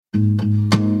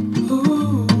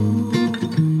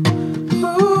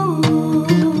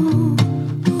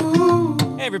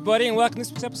everybody, and welcome to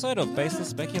this week's episode of Baseless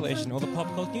Speculation, all the pop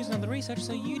culture news and other research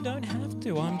so you don't have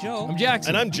to. I'm Joel. I'm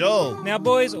Jackson. And I'm Joel. Now,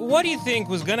 boys, what do you think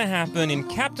was going to happen in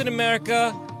Captain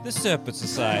America, the Serpent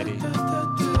Society?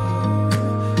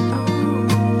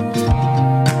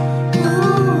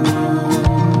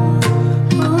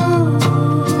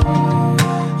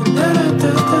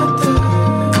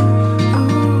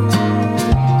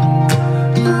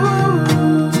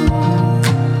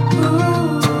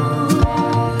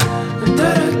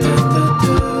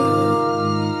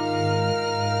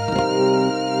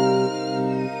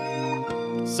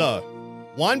 So,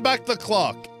 wind back the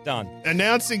clock. Done.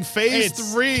 Announcing Phase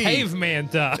 3. Caveman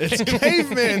time. It's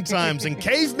caveman times, and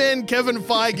caveman Kevin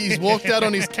Feige's walked out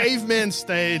on his caveman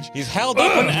stage. He's held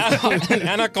up an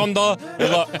anaconda, he's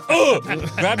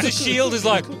like, grabs his shield, he's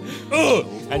like,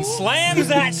 and slams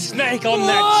that snake on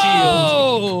that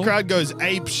shield. Crowd goes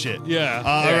ape shit. Yeah.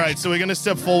 All right, so we're going to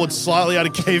step forward slightly out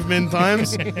of caveman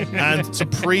times and to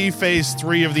pre-Phase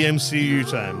 3 of the MCU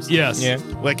times. Yes. Yeah.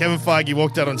 Where Kevin Feige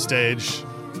walked out on stage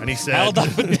and he said... Held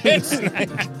up a dead snake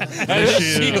and a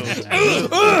shield.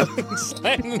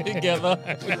 Slammed them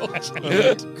together. We all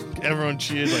cheered. Everyone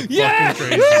cheered like Yeah.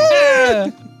 fucking crazy. Yeah.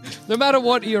 No matter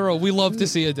what era, we love to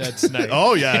see a dead snake.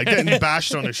 Oh, yeah, getting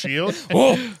bashed on a shield.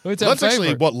 It's our That's actually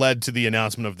favorite. what led to the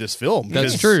announcement of this film.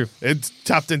 That's because true. It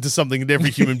tapped into something that every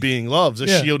human being loves, a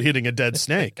Yeah. shield hitting a dead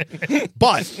snake.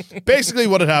 But basically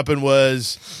what had happened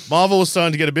was Marvel was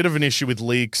starting to get a bit of an issue with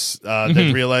leaks.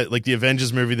 They realized, like the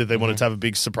Avengers movie that they wanted to have a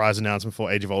big surprise announcement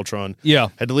for Age of Ultron Yeah.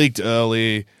 had leaked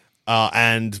early.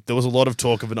 And there was a lot of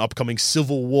talk of an upcoming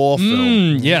Civil War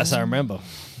film. Yes, I remember.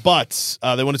 But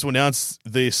they wanted to announce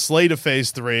the slate of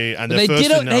Phase 3 and their They first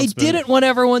didn't. They announcement. didn't want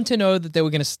everyone to know that they were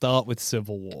going to start with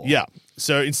Civil War. Yeah.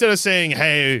 So instead of saying,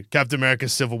 hey, Captain America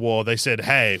Civil War, they said,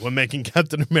 hey, we're making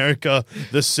Captain America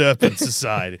the Serpent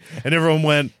Society. And everyone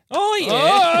went, Oh,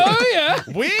 yeah. Oh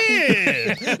yeah.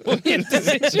 weird. Weird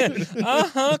decision.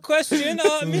 Question,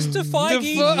 Mr.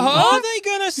 Feige, huh? are they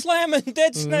going to slam a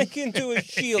dead snake into a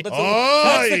shield? That's, Oh,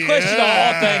 that's the question.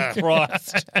 yeah. Oh, thank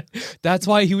Christ. That's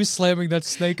why he was slamming that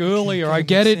snake earlier. I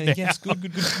get it now. Yes,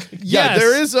 good. Yeah, Yes.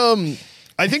 there is,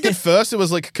 I think at first it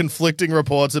was like conflicting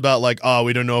reports about like, oh,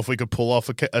 we don't know if we could pull off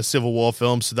a Civil War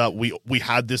film, so that we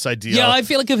had this idea. Yeah, I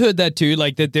feel like I've heard that too.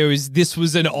 Like that this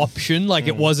was an option. Like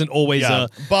it wasn't always Yeah,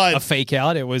 but a fake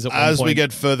out. It was at one as we point.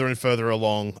 get further and further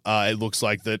along, it looks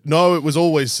like that, no, it was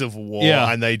always Civil War,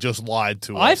 Yeah. and they just lied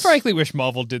to us. I frankly wish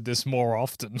Marvel did this more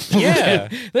often. Yeah.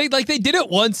 they did it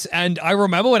once, and I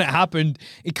remember when it happened,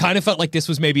 it kind of felt like this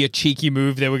was maybe a cheeky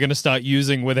move they were going to start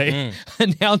using where they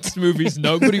announced movies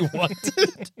nobody wanted.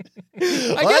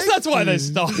 I guess that's why they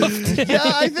stopped. Yeah,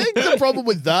 I think the problem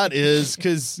with that is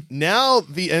because now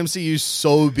the MCU's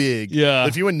so big. Yeah.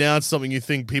 If you announce something you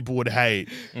think people would hate,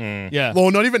 Yeah.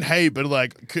 well, not even hate, but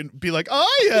like could be like,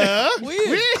 oh yeah,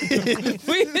 Weird.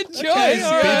 Weird choice. Okay,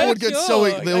 all yeah. People would get so-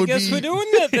 there I would guess be- we're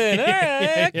doing that then. All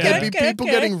right. Yeah. there'd be people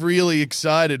getting really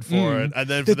excited for it, and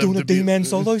then for them to be D-Man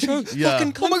solo show. Yeah.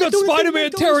 Fucking Oh my god,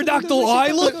 Spider-Man Pterodactyl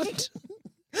Island.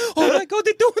 Oh my god,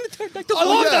 they're doing the pterodactyl. I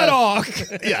love that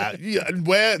arc. yeah,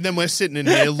 and we're sitting in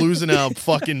here losing our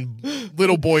fucking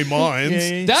little boy minds.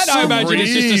 Yeah. That I imagine is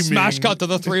just a Screaming. smash cut to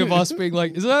the three of us being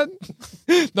like, is that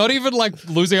not even like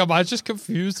losing our minds, just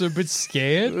confused, a bit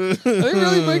scared? Are they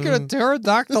really making a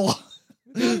pterodactyl?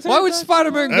 Why would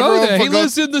Spider-Man go Everyone there? He forgot-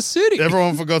 lives in the city.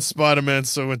 Everyone forgot Spider-Man,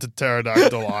 so went to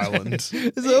Pterodactyl Island. Is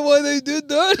that why they did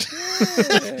that?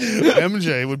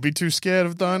 MJ would be too scared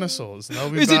of dinosaurs. And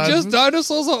that'll be Is it bad. just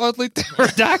dinosaurs or only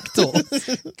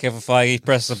pterodactyls? Kevin Feige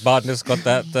pressed the button. It's got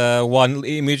that one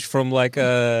image from like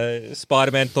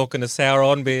Spider-Man talking to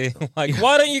Sauron, being like,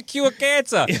 "Why don't you cure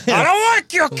cancer? I don't want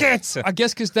to cure cancer." I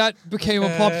guess because that became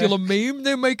a popular meme.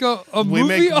 They make a we movie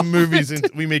make of movies.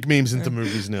 it. We make memes into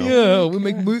movies now. Yeah, we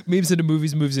make memes into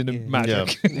movies, moves into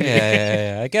magic.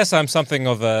 Yeah. I guess I'm something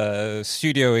of a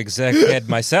studio exec head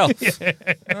myself. Okay.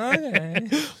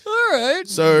 All right.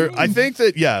 So I think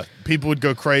that people would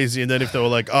go crazy, and then if they were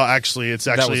like, "Oh, actually, it's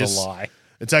That actually was a lie.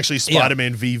 It's actually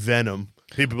Spider-Man v Venom."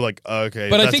 People would be like, "Okay."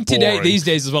 But I that's think today, boring. these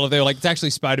days as well, if they were like, it's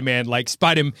actually Spider-Man, like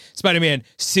Spider-Man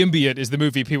Symbiote is the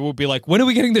movie, people would be like, when are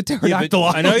we getting the pterodactyl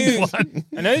I know Island you. one?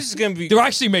 I know this is going to be They're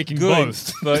actually making good,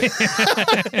 both.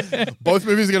 but both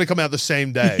movies are going to come out the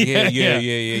same day.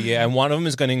 yeah. And one of them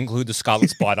is going to include the Scarlet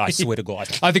Spider. I swear to God.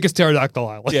 I think it's Pterodactyl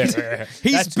Island. Yeah.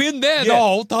 He's been there the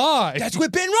whole time. That's where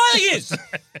Ben Riley is.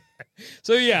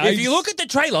 So yeah, If you look at the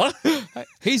trailer,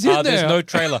 he's in there. there's no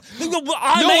trailer. I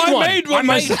made one I made one.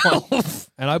 myself.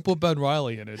 And I put Ben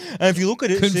Riley in it. And if you look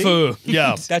at it, Confirmed.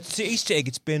 Yeah. that's the Easter egg.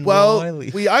 It's Ben Well, Riley.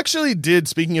 we actually did,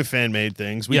 speaking of fan-made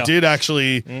things, we Yeah. did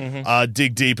actually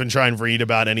dig deep and try and read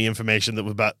about any information that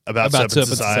was about Serpent Serpent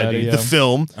Society, Society, the yeah.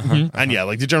 film. And yeah,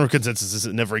 like the general consensus is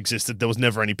it never existed. There was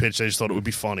never any pitch. They just thought it would be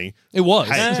funny. It was.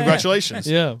 Hey, congratulations.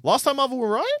 Yeah. Last time Marvel were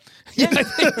right? Yeah, I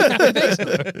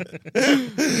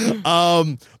think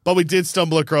so. But we did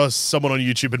stumble across someone on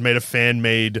YouTube had made a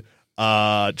fan-made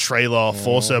trailer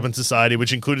for Serpent Society,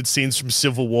 which included scenes from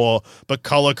Civil War, but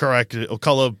color corrected or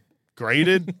color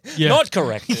graded. Yeah. Not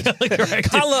corrected. Corrected.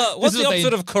 Color. What's This is the what opposite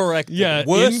they- of correct? Yeah,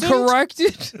 Worsened?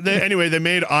 incorrected. Anyway, they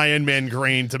made Iron Man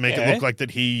green to make it Yeah. look like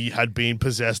that he had been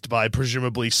possessed by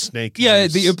presumably snake. Yeah,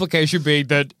 juice. the implication being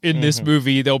that in this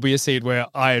movie there'll be a scene where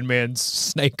Iron Man's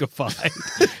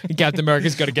snakified, and Captain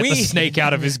America's got to get the snake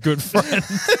out of his good friend.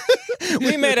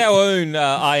 We made our own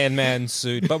Iron Man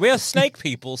suit, but we're snake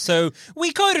people, so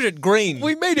we coated it green.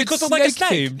 We made it because it's like a snake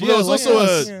snake. themed. Well, there was like also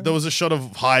us. there was a shot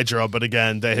of Hydra, but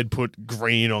again, they had put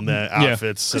green on their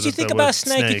outfits. So Because you that think they about were a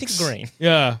snake, you snakes. think green.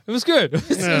 Yeah, it was good. It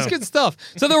was good stuff.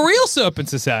 So the real Serpent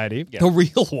Society, the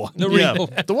real one, Yeah,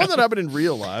 the one that happened in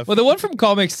real life. well, the one from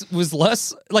comics was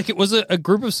less like it was a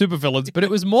group of supervillains, but it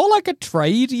was more like a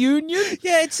trade union.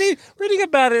 Yeah, it seemed, reading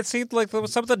about it seemed like there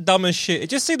was some of the dumbest shit. It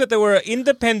just seemed that there were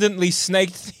independently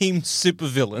snake-themed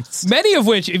supervillains. Many of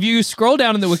which, if you scroll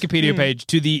down in the Wikipedia page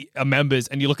to the members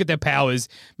and you look at their powers,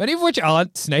 many of which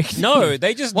aren't snake. No,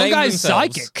 they just One named guy's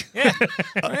themselves. psychic.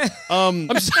 Yeah. I'm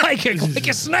psychic like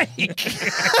a snake.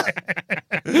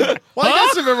 Well, I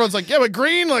guess if everyone's like, yeah, but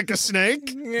green like a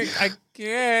snake. I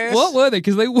guess. What were they?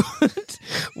 Because they weren't.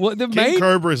 What the King main?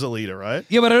 Cobra is a leader, right?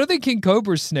 Yeah, but I don't think King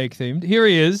Cobra's snake themed. Here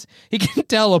he is. He can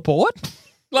teleport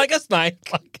Like a snake.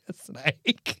 like a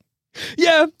snake.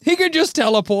 Yeah, he can just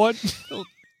teleport.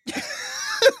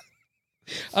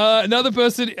 Another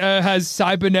person has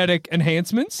cybernetic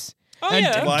enhancements. Oh, and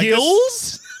yeah. Like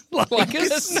gills. Like a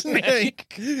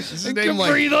snake. Is his And name can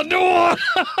like? breathe underwater.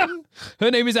 Her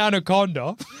name is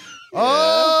Anaconda.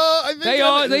 Oh, I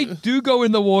think They do go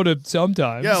in the water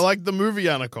sometimes. Yeah, like the movie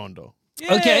Anaconda.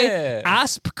 Okay. Yeah.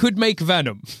 Asp could make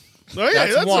venom. Oh yeah,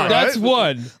 That's that's, one. all right. That's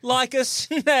one. Like a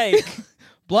snake.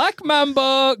 Black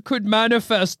Mamba could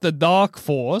manifest the Dark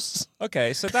Force.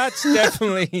 Okay, so that's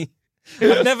definitely.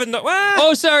 I've never known.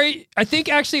 Oh, sorry. I think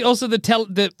actually also and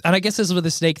I guess this is where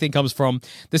the snake thing comes from.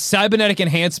 The cybernetic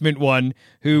enhancement one,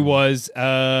 who was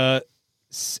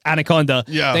Anaconda.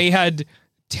 Yeah. They had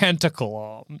tentacle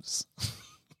arms.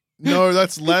 No,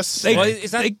 that's less. They, Well,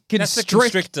 is that- they that's the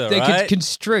constrict. constrictor, They right? could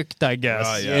constrict, I guess,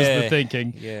 Right, yeah. is the Yeah.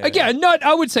 thinking. Yeah. Again,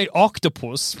 I would say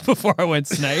octopus before I went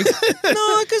snake.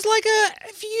 No, because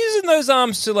if you're using those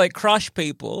arms to like crush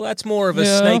people, that's more of a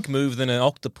Yeah. snake move than an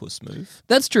octopus move.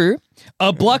 That's true.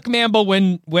 Black Mamba,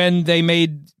 when they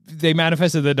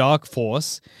manifested the Dark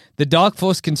Force, the Dark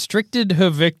Force constricted her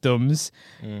victims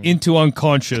into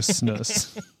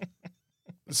unconsciousness.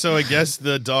 So I guess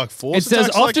the Dark Force. It says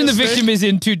attacks like often a the snake? victim is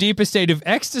in too deep a state of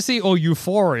ecstasy or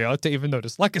euphoria to even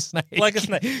notice, like a snake. Like a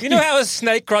snake. You know how a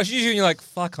snake crushes you and you're like,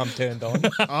 fuck, I'm turned on.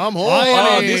 I'm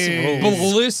I horny. this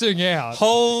rules. blissing out.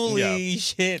 Holy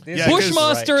shit. This Yeah, is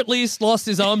Bushmaster great. at least lost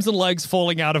his arms and legs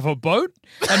falling out of a boat,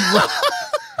 and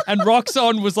and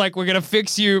Roxxon was like, "We're gonna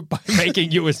fix you by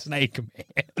making you a snake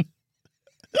man."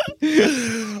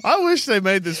 I wish they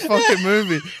made this fucking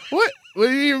movie. What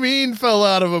do you mean fell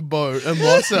out of a boat and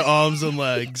lost their arms and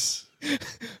legs?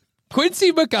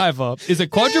 Quincy McIver is a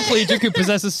quadriplegic who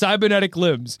possesses cybernetic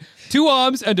limbs, 2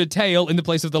 arms and a tail in the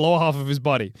place of the lower half of his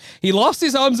body. He lost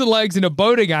his arms and legs in a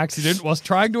boating accident whilst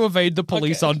trying to evade the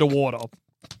police underwater.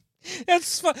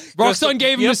 That's fun. Roxxon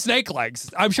gave him Yep. the snake legs.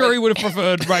 I'm sure he would have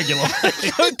preferred regular.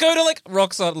 Go to like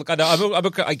Roxxon. Look, I know.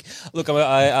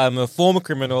 I'm a former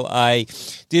criminal. I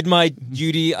did my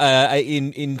duty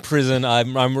in prison.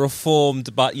 I'm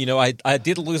reformed, but you know, I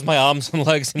did lose my arms and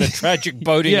legs in a tragic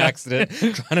boating Yeah. accident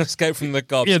trying to escape from the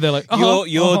cops. Yeah, they're like,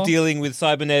 you're dealing with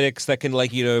cybernetics that can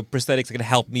prosthetics that can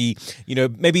help me.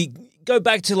 Maybe go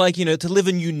back to to live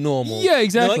a new normal. Yeah,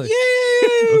 exactly. They're like,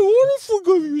 yeah. What if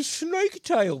we give you a snake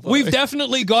tail? Though? We've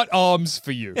definitely got arms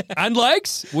for you. And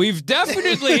legs? We've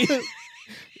definitely...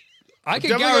 I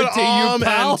can Definitely got guarantee an you, arm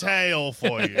pal. and tail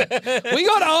for you. We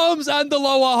got arms and the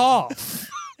lower half.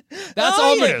 That's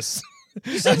Oh, yeah. ominous.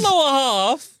 You said lower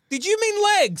half. Did you mean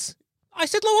legs? I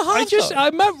said lower half. I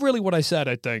meant really what I said,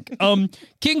 I think.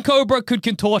 King Cobra could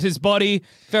contort his body.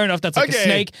 Fair enough, that's like a Okay.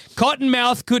 snake.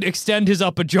 Cottonmouth could extend his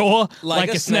upper jaw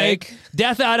like a snake.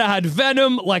 Death Adder had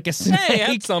venom like a snake. Hey,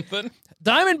 that's something.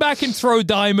 Diamondback can throw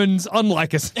diamonds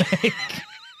unlike a snake.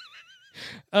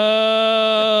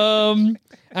 And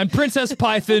Princess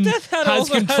Python Death Adder has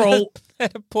also control.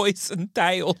 had a poison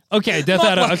tail. Okay, Death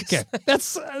Not Adder. like- Okay,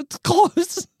 that's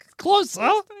close. Closer.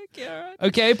 Okay, all right.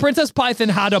 Okay, Princess Python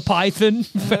had a python.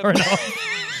 Fair enough.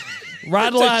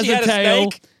 Rattler So has she a had a tail.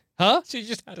 snake? Huh? She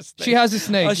just had a snake. She has a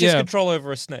snake. Oh, she has yeah. control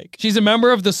over a snake. She's a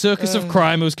member of the Circus of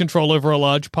Crime who has control over a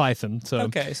large python. So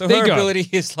Okay, so there her you go. ability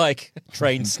is like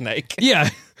train snake. Yeah,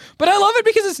 but I love it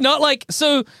because it's not like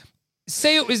so.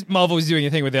 Say it was Marvel was doing a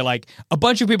thing where they're like a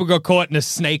bunch of people got caught in a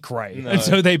snake ray, and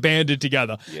so they banded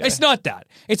together. It's not that.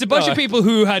 It's a bunch of people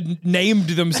who had named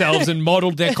themselves and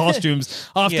modeled their costumes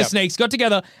after Yep. snakes got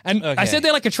together. And I Okay. said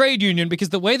they're like a trade union because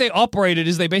the way they operated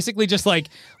is they basically just like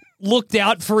looked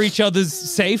out for each other's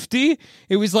safety.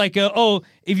 It was like,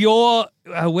 if you're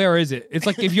where is it? It's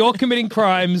like if you're committing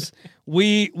crimes.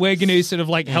 We're going to sort of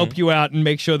like help you out and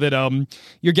make sure that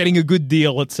you're getting a good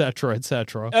deal, etc.,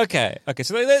 etc. Okay,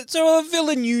 so a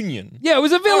villain union. Yeah, it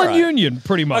was a villain All right. union,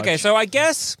 pretty much. Okay, so I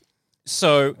guess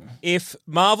if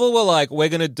Marvel were like, we're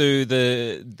gonna do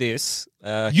this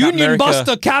Union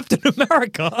Buster Captain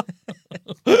America.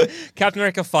 Captain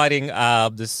America fighting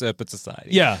the Serpent Society.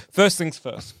 Yeah. First things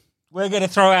first. We're gonna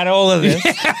throw out all of this.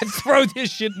 Throw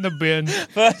this shit in the bin.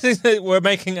 First is that we're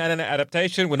making an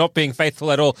adaptation. We're not being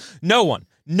faithful at all. No one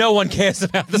cares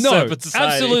about the Serpent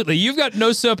Society. absolutely. You've got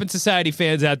no Serpent Society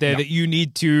fans out there that you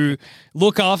need to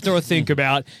look after or think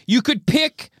about. You could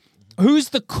pick who's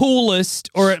the coolest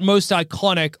or at most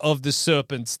iconic of the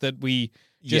serpents that we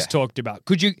just talked about.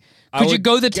 Could you would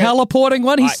go the get- teleporting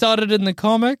one? He started in the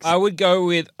comics. I would go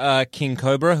with King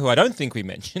Cobra, who I don't think we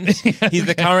mentioned. He's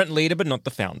the current leader, but not the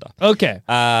founder. Okay.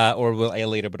 Or well, a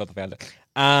leader, but not the founder.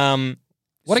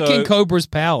 What are King Cobra's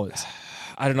powers?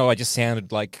 I don't know. I just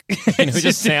sounded like it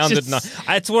just sounded nice.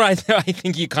 That's what I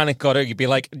think you kind of got to be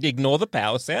like. Ignore the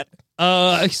power set.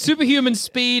 A superhuman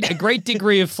speed, a great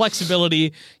degree of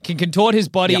flexibility, can contort his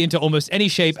body into almost any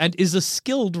shape, and is a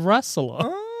skilled wrestler.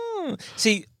 Oh.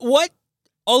 See what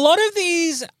a lot of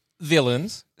these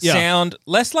villains sound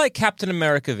less like Captain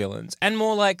America villains and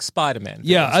more like Spider-Man villains.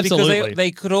 Yeah, absolutely. Because they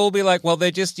could all be like, well,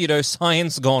 they're just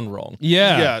science gone wrong.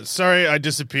 Yeah, sorry, I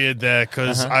disappeared there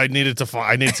because I needed to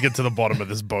get to the bottom of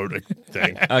this boat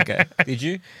thing. Okay, did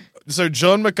you? So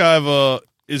John McIver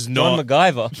is John not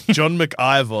MacGyver. John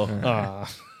McIver.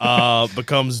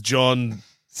 Becomes John.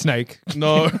 Snake.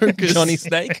 No, 'cause Johnny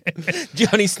Snake.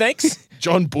 Johnny Snakes.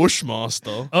 John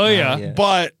Bushmaster. Oh, yeah. yeah.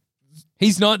 But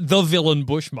He's not the villain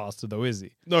Bushmaster, though, is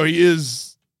he? no, he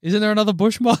is. Isn't there another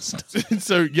Bushmaster?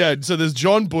 So there's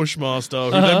John Bushmaster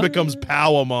who then becomes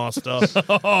Power Master.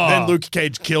 Then Luke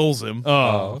Cage kills him.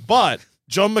 But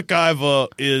John McIver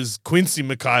is Quincy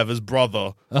McIver's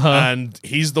brother, and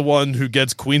he's the one who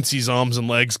gets Quincy's arms and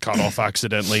legs cut off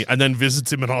accidentally, and then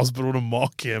visits him in hospital to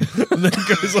mock him, and then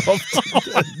goes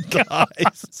off and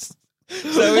dies.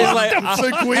 So he's like,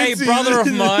 So hey, Quincy- brother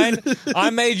of mine, I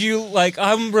made you,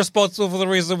 I'm responsible for the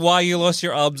reason why you lost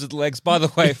your arms and legs. By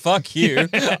the way, fuck you.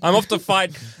 I'm off to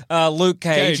fight Luke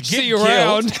Cage. See Get you killed.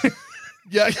 around.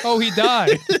 Yeah. Oh, he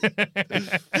died.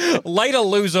 Later,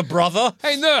 loser, brother.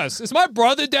 Hey, nurse, is my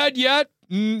brother dead yet?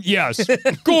 Yes.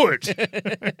 Good.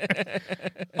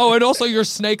 Oh, and also your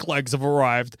snake legs have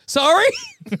arrived. Sorry?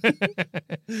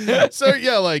 So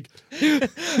yeah, like,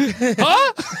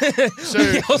 Huh? so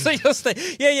Also, you'll say,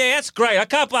 yeah, that's great.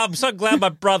 I'm so glad my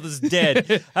brother's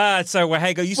dead. So,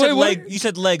 hey, you said Wait, what? you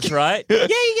said legs, right? Yeah.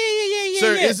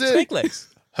 So yeah. is it- Snake legs?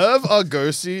 Herb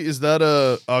Argosy, is that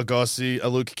a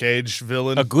Luke Cage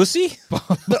villain? A goosey?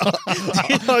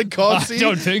 I Argosy?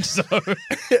 don't think so.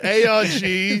 They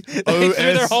threw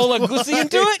their ARGOS. whole goosey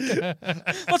into it?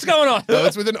 What's going on? No,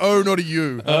 it's with an O, not a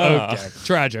U. Okay.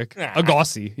 Tragic.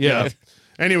 Agassi. Yeah.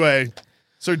 Anyway,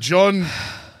 so John...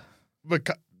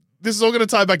 This is all going to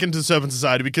tie back into Serpent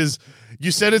Society because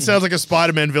you said it sounds like a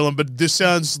Spider-Man villain, but this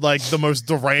sounds like the most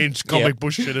deranged comic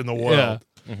book shit in the world.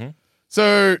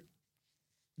 So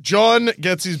John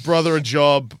gets his brother a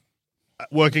job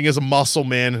working as a muscle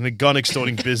man in a gun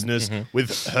extorting business with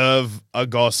Herb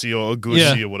Argosy or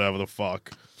Agusi or whatever the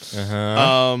fuck.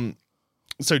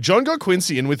 So John got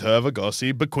Quincy in with Herb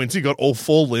Argosy, but Quincy got all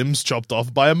 4 limbs chopped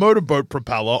off by a motorboat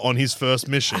propeller on his first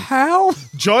mission. How?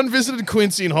 John visited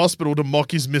Quincy in hospital to mock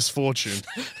his misfortune.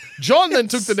 John then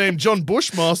took the name John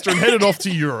Bushmaster and headed off to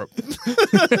Europe.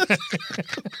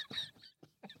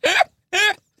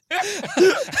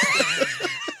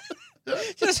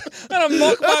 Just gonna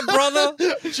mock my brother.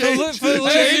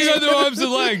 Hey, you got no arms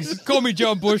and legs. Call me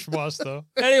John Bushmaster.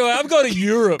 Anyway, I'm going to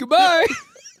Europe. Goodbye.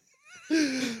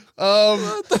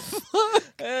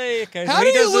 Hey, okay. How so do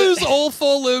he you does lose all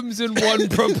 4 limbs in one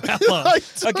propeller?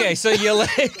 Okay, so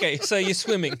you're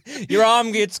swimming. Your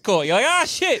arm gets caught. You're like, ah,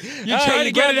 shit. You're trying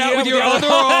to get it out with your other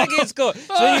arm. arm. Gets caught.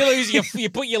 So you lose. You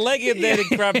put your leg in there to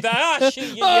grab that. Ah,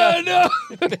 shit. Oh, no.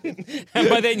 And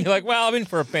by then you're like, well, I'm in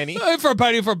for a penny. For a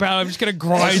penny, for a pound, I'm just going to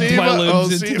grind See if my I'll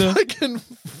limbs see into if the... I can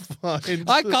find.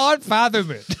 I can't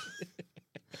fathom it.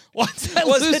 Once I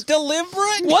Was lose... it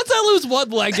deliberate? Once I lose one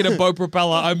leg in a boat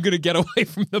propeller, I'm going to get away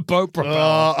from the boat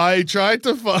propeller. I tried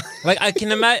to find. Like I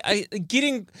can imagine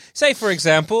getting, say for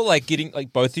example, like getting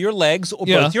like both of your legs or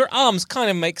Yeah. both your arms kind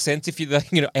of makes sense if you're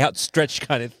like, outstretched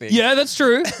kind of thing. Yeah, that's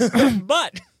true.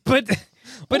 But but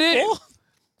it...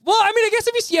 Well, I mean, I guess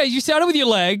if you started with your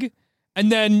leg,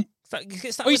 and then...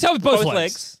 you start with both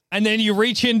legs. And then you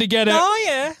reach in to get it. Oh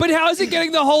yeah. But how is it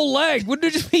getting the whole leg? Wouldn't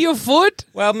it just be your foot?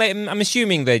 Well, I'm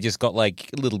assuming they just got like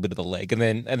a little bit of the leg, and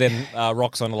then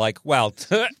Roxxon are like, well,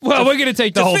 Well, we're going to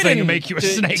take the whole fit thing in- and make you a to-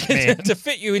 snake, man. To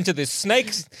fit you into this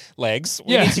snake's legs,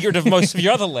 we Yeah. need to get rid of most of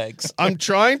your other legs. I'm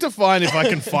trying to find if I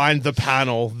can find the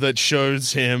panel that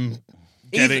shows him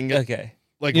getting Okay.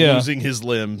 Yeah. losing his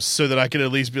limbs, so that I can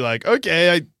at least be like,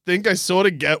 okay, I think I sort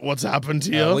of get what's happened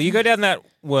here. Well, you go down that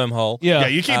wormhole. yeah,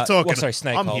 you keep talking. well, sorry,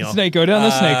 snake I'm hole. here. Snake, go down the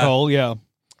snake hole, yeah.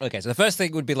 Okay, so the first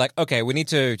thing would be like, okay, we need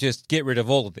to just get rid of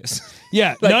all of this.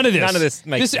 Yeah, Like, none of this. none of this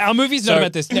makes Our movie's not So-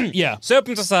 about this. Yeah.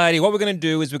 Serpent Society, what we're going to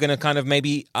do is we're going to kind of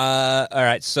maybe, all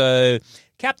right, so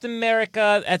Captain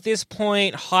America, at this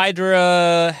point,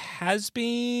 Hydra has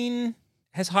been,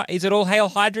 is it all Hail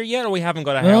Hydra yet, or we haven't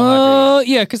got a Hail Hydra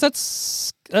Yeah, because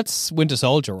that's Winter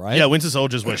Soldier, right? Yeah, Winter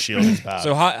Soldier's where Shield is bad. yet?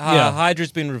 So Yeah.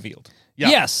 Hydra's been revealed. yeah.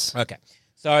 Yes. Okay,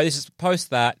 so this is post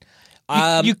that.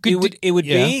 you could it would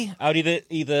yeah. be, I would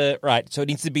either, right, so it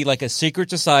needs to be like a secret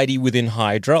society within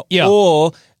Hydra, Yeah.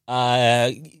 or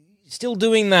still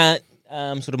doing that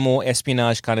sort of more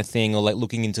espionage kind of thing, or like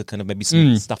looking into kind of maybe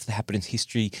some stuff that happened in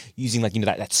history using like,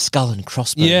 that skull and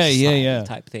crossbones Yeah.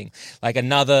 type thing. Like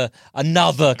another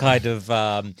kind of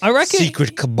I reckon-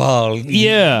 secret cabal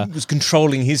Yeah. was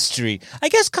controlling history. I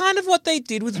guess kind of what they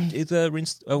did with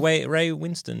Ray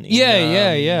Winston in,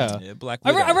 Yeah. Black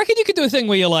I Widow. reckon you could do a thing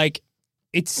where you're like,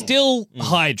 it's still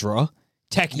Hydra,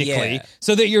 technically, Yeah.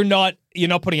 so that you're not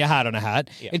putting a hat on a hat.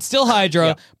 Yeah. It's still Hydra,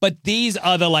 Yeah. but these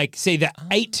are the, like, say, the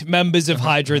 8 members of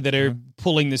Hydra that are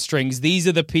pulling the strings. These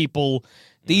are the people.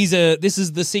 This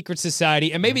is the secret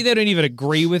society, and maybe they don't even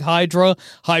agree with Hydra.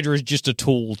 Hydra is just a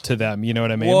tool to them. You know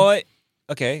what I mean? What?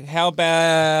 Okay, how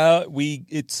about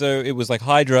it was like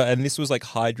Hydra, and this was like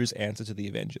Hydra's answer to the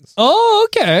Avengers. Oh,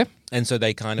 okay. And so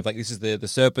they kind of like, this is the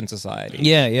Serpent Society.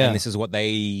 Yeah. And this is what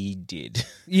they did.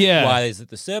 Yeah. Why is it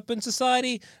the Serpent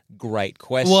Society? Great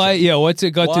question. Why? Yeah. What's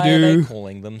it got Why to are do they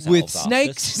calling themselves with after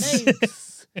snakes?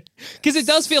 snakes? Because it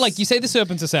does feel like you say the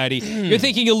Serpent Society, you're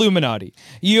thinking Illuminati.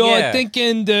 You're Yeah.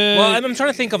 thinking the. Well, I'm trying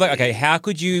to think of like, okay, how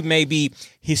could you maybe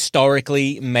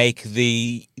historically make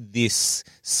this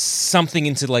something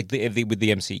into like the with the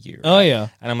MCU? Right? Oh, yeah.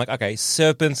 And I'm like, okay,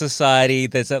 Serpent Society.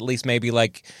 There's at least maybe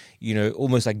like,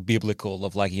 almost like biblical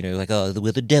of like, like, oh,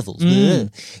 we're the devils.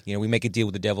 We make a deal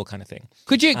with the devil kind of thing.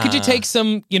 Could you take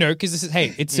some, because this is,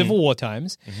 hey, it's Civil War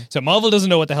times, so Marvel doesn't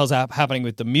know what the hell's happening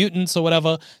with the mutants or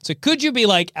whatever. So could you be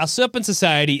like, our Serpent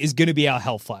Society is going to be our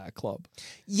Hellfire Club?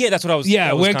 Yeah, that's what I was. Yeah,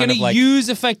 that was we're kind going of to like, use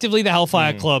effectively the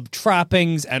Hellfire Club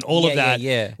trappings and all of that.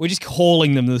 Yeah. We're just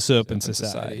calling them the Serpent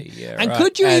Society. Yeah, And right.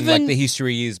 could you and even like the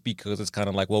history is because it's kind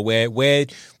of like, well,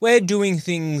 we're doing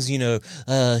things,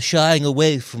 shying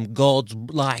away from God's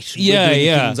light. Yeah, we're doing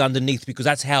yeah. things underneath because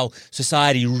that's how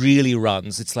society really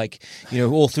runs. It's like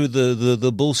all through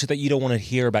the bullshit that you don't want to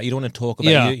hear about, you don't want to talk about.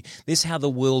 Yeah. This is how the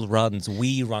world runs.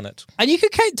 We run it. And you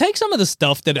could take some of the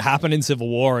stuff that happened in Civil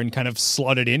War and kind of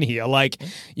slot it in here. Like,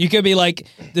 you could be like,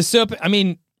 the Serpent... I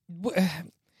mean,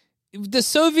 the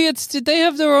Soviets, did they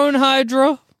have their own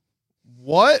Hydra?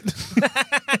 What?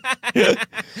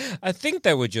 I think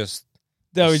they were just.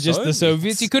 That was just the Soviets?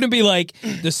 Soviets. You couldn't be like,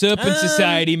 the Serpent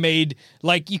Society made...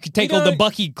 Like, you could take all the don't-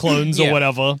 Bucky clones or Yeah.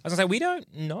 whatever. I was gonna say we don't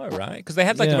know, right? Because they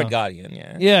had like Yeah. the Red Guardian,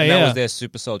 yeah, Yeah, and yeah. That was their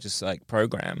super soldiers like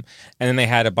program, and then they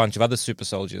had a bunch of other super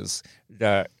soldiers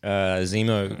that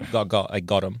Zemo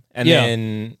got them, and Yeah.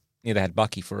 then they had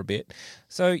Bucky for a bit.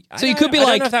 So you don't- could be I don't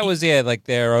like- know if that was like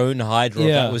their own Hydra. Or if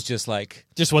Yeah. that was just like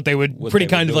Just what they would What pretty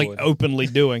they were kind of like doing. openly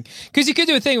doing. Because you could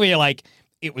do a thing where you're like,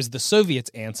 it was the Soviets'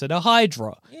 answer to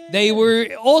Hydra. They were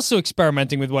also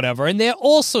experimenting with whatever, and they're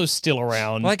also still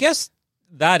around. well, I guess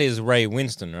that is Ray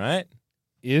Winston, right?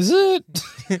 Is it?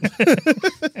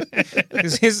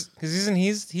 Because isn't he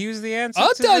was the answer.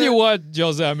 I'll to tell the- you what,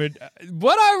 Joe Zaman,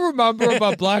 what I remember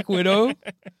about Black Widow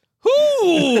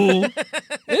Who?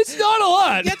 It's not a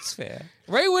lot. That's fair.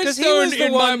 Ray 'Cause he was Winstone, the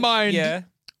in my one- mind, Yeah.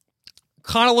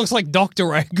 kind of looks like Dr.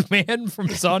 Eggman from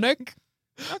Sonic.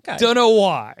 Okay. Don't know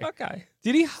why. Okay.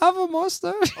 Did he have a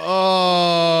mustache?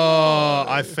 Oh,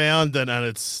 I found it and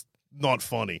it's not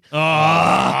funny.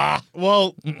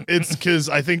 Well, it's because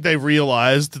I think they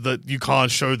realized that you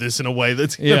can't show this in a way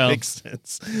that Yeah. makes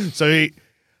sense. So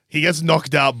he gets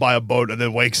knocked out by a boat and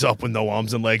then wakes up with no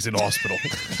arms and legs in hospital.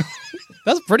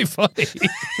 That's pretty funny.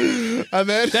 And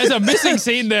then There's a missing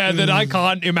scene there that I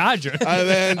can't imagine. and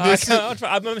then this is,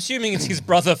 I'm assuming it's his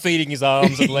brother feeding his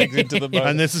arms and legs into the boat.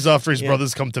 and this is after his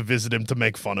brothers come to visit him to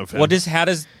make fun of him.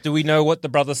 Do we know what the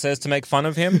brother says to make fun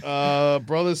of him?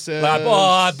 Brother says Like,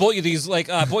 I bought you these,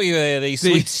 these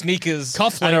sweet sneakers,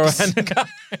 cufflinks.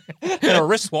 and a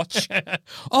wristwatch.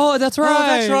 Oh, that's right. Oh,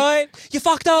 that's right. You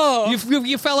fucked up.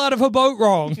 You fell out of a boat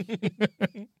wrong.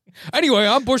 Anyway,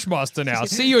 I'm Bushmaster now.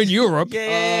 See you in Europe.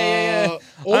 Yeah.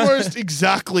 almost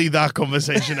exactly that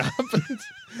conversation happened.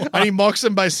 And he mocks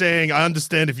him by saying, I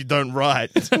understand if you don't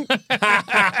write.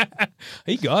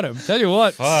 He got him. Tell you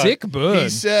what, sick burn. He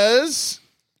says,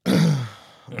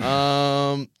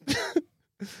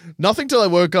 nothing till I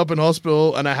woke up in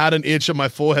hospital and I had an itch on my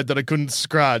forehead that I couldn't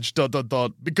scratch, ...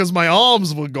 because my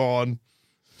arms were gone.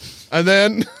 And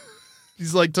then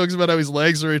he's like, talks about how his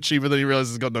legs are itchy, but then he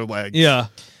realizes he's got no legs. Yeah.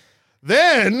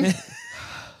 Then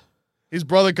his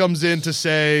brother comes in to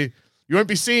say, you won't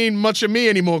be seeing much of me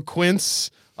anymore,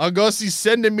 Quince. Argossi's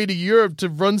sending me to Europe to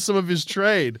run some of his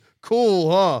trade.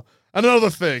 Cool, huh? Another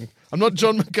thing, I'm not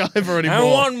John MacGyver anymore.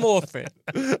 And one more thing.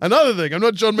 Another thing, I'm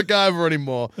not John MacGyver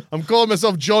anymore. I'm calling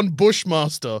myself John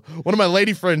Bushmaster. One of my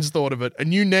lady friends thought of it. A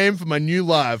new name for my new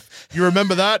life. You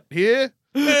remember that here?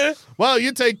 Well,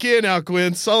 you take care now,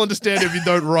 Quince. I'll understand if you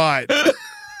don't write.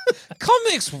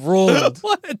 Comics ruled.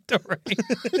 What a deranged.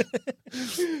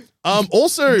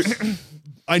 Also,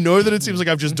 I know that it seems like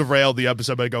I've just derailed the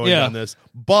episode by going down this,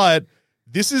 but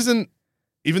this isn't,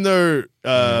 even though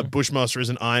Bushmaster is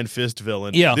an Iron Fist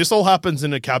villain, this all happens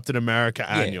in a Captain America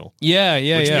annual. Yeah.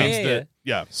 Which means that,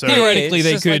 so Theoretically, it's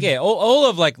they just could- like, all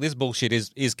of like this bullshit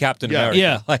is Captain America.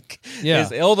 Yeah. Like, Yeah.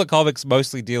 all the comics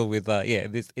mostly deal with,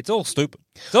 it's all stupid.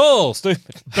 It's all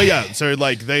stupid. But so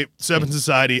like Serpent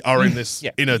Society are in this,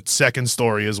 in a second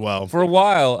story as well. For a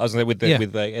while, I was with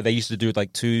they used to do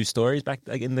like 2 stories back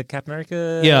like, in the Captain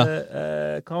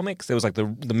America comics. There was like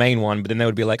the main one, but then they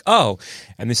would be like, oh,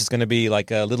 and this is going to be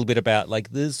like a little bit about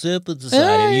like the Serpent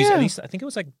Society. And I think it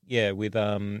was like with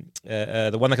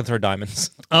the one that can throw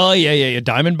diamonds. Oh, yeah.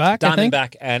 Diamondback, I think.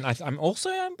 Diamondback, and I'm also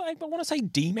I want to say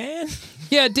D-Man.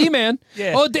 Yeah, D-Man.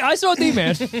 Yeah. Oh, I saw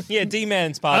D-Man. Yeah,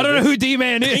 D-Man's part. I don't know of it. who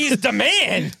D-Man is. He's the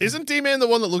man. Isn't D-Man the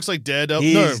one that looks like Daredevil?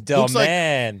 He's the looks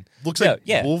man. Looks like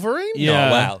Yeah. Wolverine? Yeah.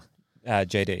 Oh, wow.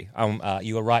 JD,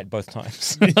 you were right both times.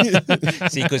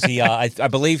 See, because I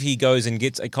believe he goes and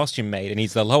gets a costume made, and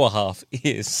he's the lower half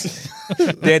is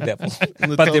Daredevil,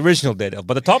 but the original Daredevil.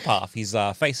 But the top half, he's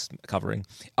face covering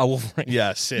a Wolverine.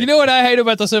 Yeah, sick. You know what I hate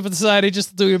about the Serpent Society?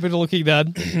 Just doing a bit of looking at.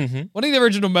 One of the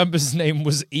original members' name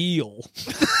was Eel.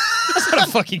 That's not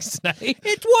a fucking snake.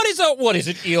 What is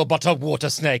it, eel but a water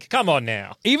snake? Come on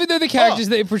now. Even though the characters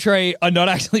they portray are not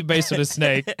actually based on a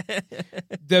snake,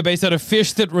 they're based on a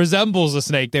fish that resembles a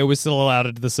snake. They were still allowed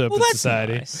into the Serpent that's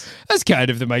Society. nice. That's kind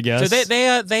of them, I guess. So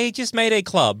they just made a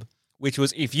club, which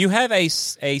was if you have a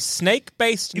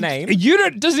snake-based name,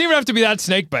 Doesn't even have to be that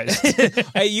snake based.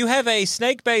 you have a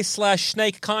snake-based /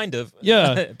 snake kind of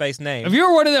based name. If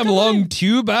you're one of them long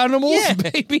tube animals, Yeah.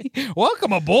 baby,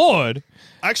 welcome aboard.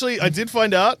 Actually, I did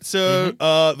find out. So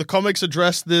the comics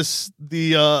addressed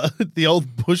the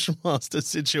old Bushmaster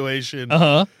situation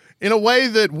in a way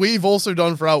that we've also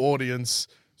done for our audience.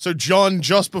 So John,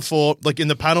 just before, like in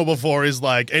the panel before, is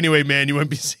like, anyway, man, you won't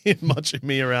be seeing much of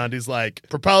me around. He's like,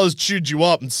 propellers chewed you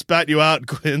up and spat you out,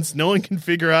 Quince. No one can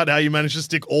figure out how you managed to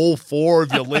stick all 4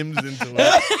 of your limbs into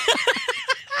it.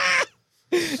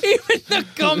 Even the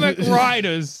comic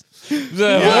writers.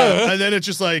 Yeah. And then it's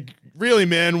just like, really,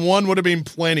 man, 1 would have been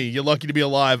plenty. You're lucky to be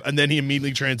alive. And then he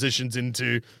immediately transitions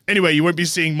into, anyway, you won't be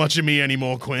seeing much of me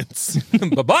anymore, Quince.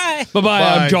 Bye-bye. Bye-bye,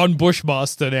 I'm John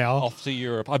Bushmaster now. Off to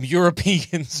Europe. I'm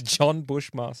Europeans, John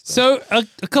Bushmaster. So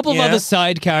a couple of Yeah. other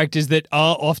side characters that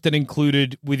are often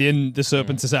included within the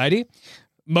Serpent Society.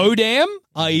 Modam,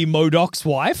 i.e. Modoc's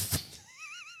wife.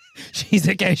 She's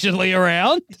occasionally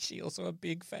around. Is she also a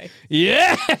big face?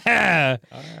 Yeah.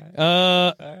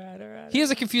 All right. Here's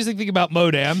a confusing thing about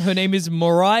Modam. Her name is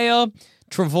Mariah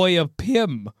Travoya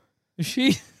Pym. Is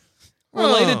she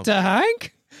related to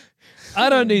Hank? I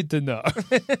don't need to know.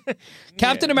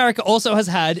 Captain America also has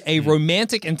had a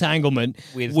romantic entanglement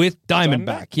with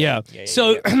Diamondback. Yeah.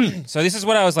 So So this is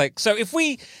what I was like. So if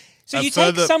we, so you take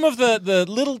further- some of the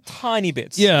little tiny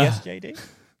bits. Yeah. Yes, JD.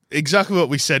 Exactly what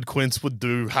we said Quince would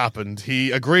do happened.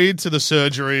 He agreed to the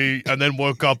surgery and then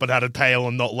woke up and had a tail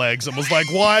and not legs and was like,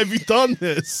 why have you done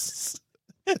this?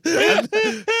 and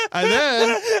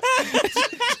then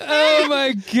oh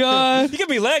my god. You give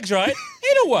me legs, right?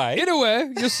 In a way. In a way,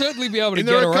 you'll certainly be able to in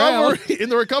get around. in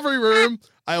the recovery room,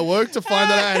 I awoke to find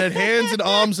that I had hands and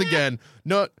arms again.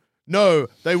 No,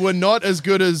 they were not as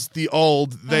good as the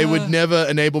old. They would never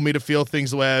enable me to feel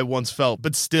things the way I once felt.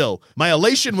 But still, my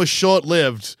elation was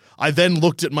short-lived. I then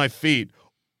looked at my feet,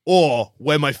 or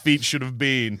where my feet should have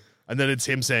been. And then it's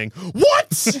him saying, "What?"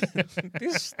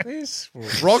 This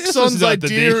Roxxon's not the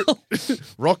idea, deal.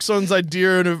 Roxxon's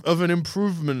idea of an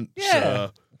improvement. Yeah.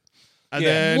 Sir. And Yeah.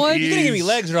 then What? You're gonna give me he's-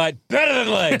 legs, right? Better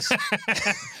than legs.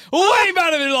 Way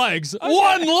better than legs.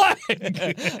 One leg.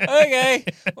 Okay.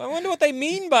 Well, I wonder what they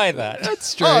mean by that. That's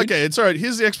strange. Oh, okay, it's all right.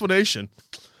 Here's the explanation.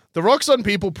 The Roxxon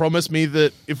people promised me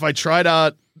that if I tried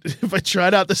out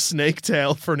the snake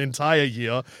tail for an entire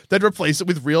year, they'd replace it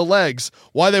with real legs.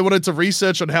 Why they wanted to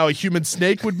research on how a human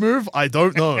snake would move, I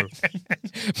don't know.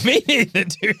 Me neither,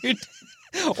 dude.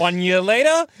 1 year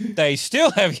later, they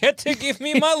still have yet to give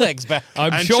me my legs back.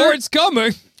 I'm And sure sure- it's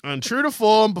coming. And true to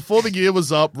form, before the year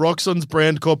was up, Roxxon's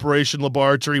Brand Corporation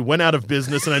Laboratory went out of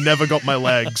business and I never got my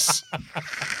legs.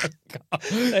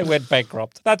 They went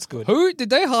bankrupt. That's good. Who did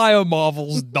they hire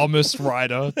Marvel's dumbest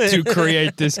writer to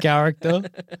create this character?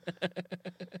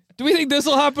 Do we think this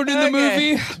will happen in the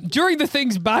Okay. movie? During the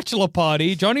Thing's bachelor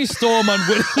party, Johnny Storm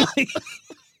unwittingly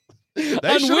They should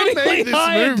have unwittingly made this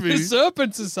hired movie. the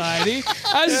Serpent Society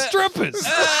as strippers.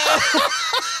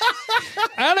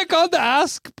 Anaconda,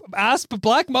 Asp,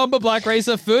 Black Mamba, Black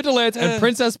Racer, Fer-de-Lance, and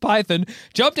Princess Python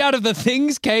jumped out of the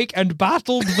Thing's cake and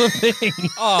battled the Thing.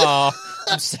 Aw,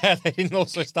 I'm sad they didn't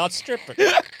also start stripping.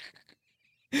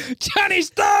 Johnny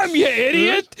Storm, you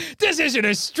idiot! This isn't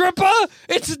a stripper,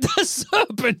 it's the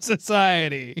Serpent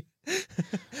Society.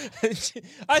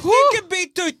 I think it be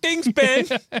two things, Ben.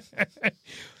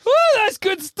 Oh, that's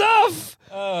good stuff.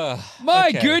 My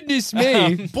okay. goodness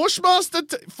me. Bushmaster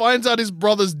finds out his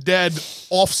brother's dead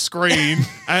off screen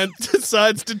and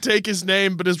decides to take his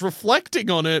name, but is reflecting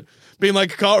on it, being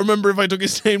like, I can't remember if I took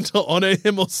his name to honor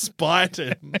him or spite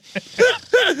him.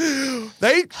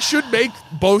 They should make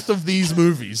both of these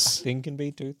movies. Thing can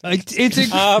be two things.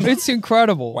 It's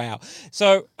incredible. Wow.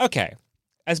 So, okay.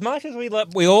 As much as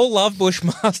we all love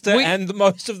Bushmaster and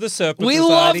most of the Serpent We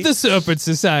Society, love the Serpent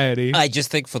Society. I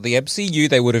just think for the MCU,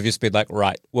 they would have just been like,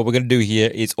 right, what we're going to do here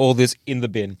is all this in the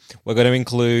bin. We're going to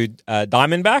include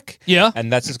Diamondback. Yeah.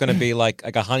 And that's just going to be like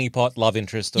a honeypot love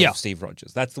interest of Yeah. Steve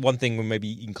Rogers. That's the one thing we're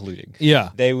maybe including.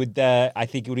 Yeah. They would, I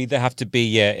think it would either have to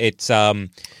be, it's,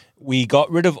 we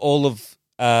got rid of all of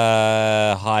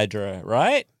Hydra,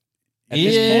 right? At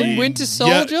this In point? Winter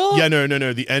Soldier? Yeah,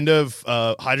 no. The end of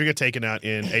Hydra got taken out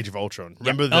in Age of Ultron.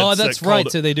 Remember that? Oh, that's right.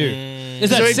 So they do. There's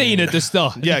that So it- scene at the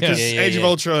start. Yeah, because Yeah, Age of yeah.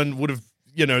 Ultron would have,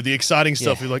 the exciting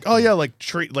stuff. Yeah. You're like, oh yeah,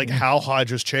 like how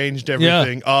Hydra's changed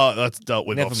everything. Oh, that's dealt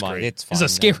with Never off mind. screen. It's fine.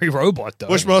 There's a scary robot, though.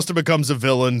 Bushmaster becomes a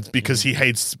villain because he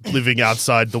hates living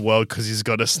outside the world because he's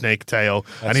got a snake tail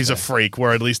and he's a freak.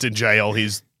 Where at least in jail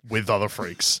he's with other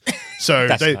freaks. So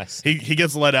That's nice. he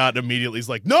gets let out and immediately. He's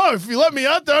like, no, if you let me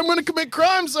out there, I'm going to commit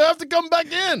crimes. So I have to come back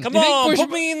in. Come You think on, Bush- put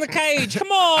me in the cage. Come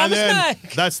on, I'm and a then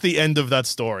snake. that's the end of that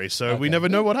story. So we never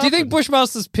know what Do you happened. think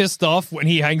Bushmaster's pissed off when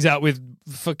he hangs out with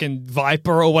fucking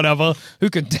Viper or whatever who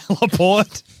can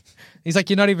teleport? He's like,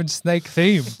 you're not even snake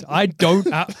themed. I don't.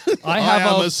 I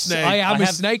am a snake. I am I a have,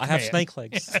 snake. I have man. snake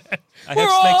legs. I We're have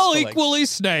snakes all for legs. equally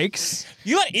snakes.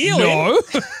 You let eel in? No,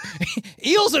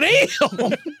 eel's an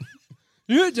eel.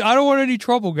 I don't want any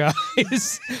trouble,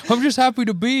 guys. I'm just happy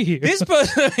to be here. This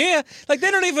person here, like they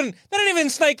don't even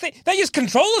snake. They just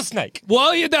control a snake.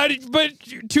 Well, but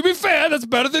to be fair, that's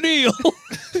better than eel.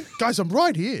 Guys, I'm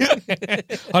right here.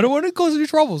 I don't want to cause any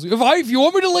troubles. If you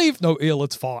want me to leave, no, eel,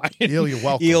 it's fine. Eel, you're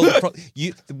welcome. Eel,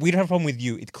 we don't have a problem with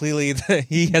you. It clearly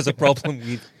he has a problem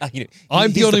with.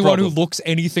 I'm the he's only one who problem. looks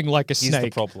anything like a the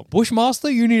snake. problem. Bushmaster,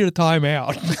 you need a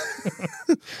timeout.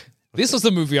 This was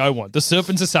the movie I want. The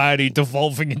Serpent Society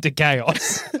devolving into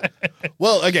chaos.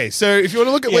 Well, okay, so if you want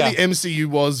to look at where Yeah. the MCU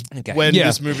was Okay. when Yeah.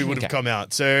 this movie would have Okay. come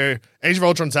out. So Age of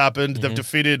Ultron's happened. They've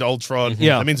defeated Ultron.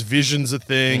 Yeah. That means Vision's a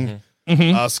thing.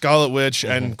 Scarlet Witch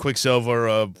and Quicksilver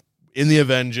are in the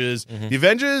Avengers. The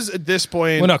Avengers at this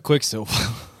point... We're not Quicksilver.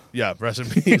 Yeah, rest in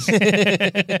peace.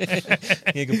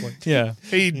 Yeah, good point. Yeah.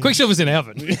 He, Quicksilver's in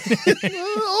heaven.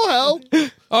 oh, hell.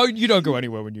 Oh, you don't go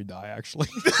anywhere when you die, actually.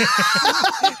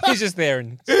 He's just there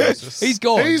and he's He's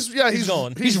gone. He's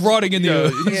gone. He's rotting in the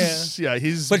earth.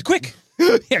 He's But quick.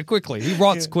 Yeah, quickly. He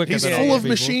rots quicker he's than full other of people.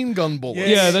 machine gun bullets.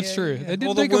 Yeah, that's true. They didn't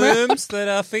All the take him out. worms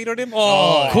that feed on him.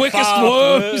 Oh, Quickest far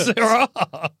worms worse. there are.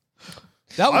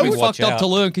 That would be would watch fucked up out. to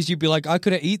learn because you'd be like, I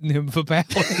could have eaten him for powers.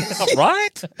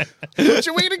 Right? Would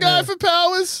you eat a guy for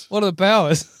powers? What are the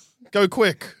powers? Go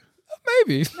quick.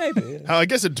 Maybe. Maybe. I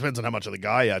guess it depends on how much of the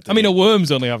guy you had to I mean, eat. a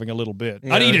worm's only having a little bit.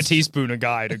 I'd eat a it's- teaspoon a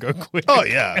guy to go quick. Oh,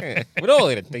 yeah. We'd all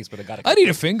eat a piece, but I got I'd eat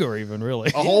a finger even, really.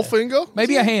 A whole finger?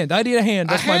 Maybe a hand. I'd eat a hand.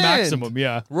 That's my hand? maximum,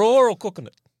 yeah. raw or cooking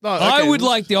it. No, I okay, would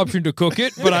like the option to cook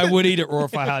it, but I would eat it raw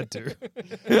if I had to.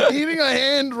 eating a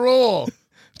hand raw.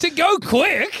 To go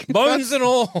quick, Bones and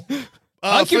all.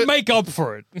 I can for- make up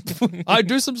for it. I'd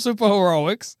do some super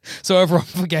heroics so everyone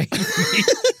forgave me.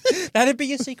 That'd be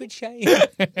your secret shame.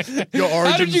 Your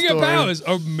origin How did you get story. powers?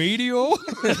 A meteor?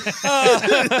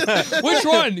 Which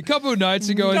one? A couple of nights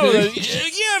ago, I No, think.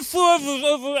 yeah, four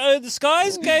of the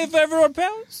skies gave everyone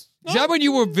powers. Is that when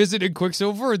you were visiting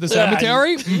Quicksilver at the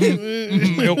cemetery?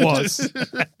 It was.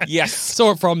 Yes.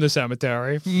 Saw it from the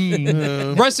cemetery.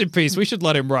 Rest in peace. We should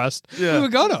let him rest. Yeah. We were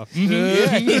gonna.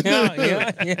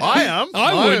 Yeah. I am.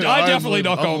 I would. I I'm definitely with-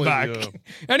 not I'm go with back. you.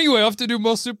 Anyway, I have to do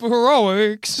more super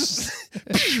heroics.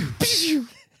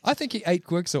 I think he ate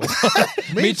Quicksilver.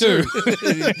 Me too.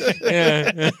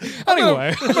 Yeah.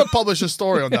 Anyway, I'm gonna publish a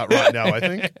story on that right now. I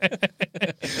think.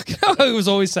 you know how he was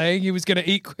always saying he was going to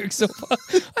eat Quicksilver?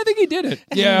 I think he did it.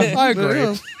 Yeah, I agree.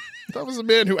 Yeah. That was a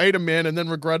man who ate a man and then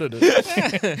regretted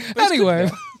it. Anyway,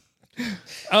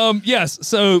 yes.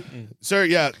 So So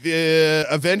yeah, the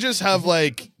Avengers have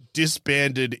like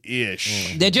disbanded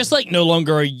ish. they're just like no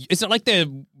longer. It's not like there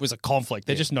was a conflict.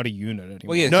 They're just not a unit anymore.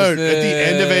 Well, yeah. No, 'cause at the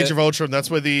end of Age of Ultron,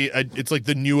 that's where the it's like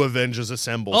the new Avengers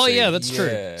assemble. Oh scene. yeah, that's true.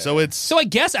 Yeah. So it's So I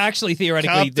guess actually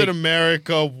theoretically, Captain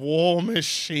America, War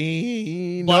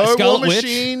Machine, Black- no Scarlet War Witch.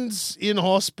 Machines in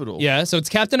hospital. yeah. So it's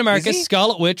Captain America, Is he?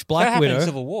 Scarlet Witch, That Black happened in Widow.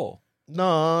 Civil War.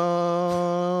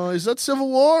 No, is that Civil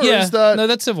War? Or Yeah, is that no,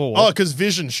 that's Civil War. Oh, because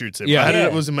Vision shoots him. Yeah. I had Yeah.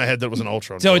 it was in my head that it was an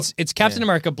Ultron. So thought. it's Captain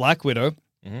America, Black Widow,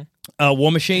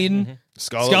 War Machine,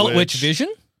 Scarlet Witch, Vision,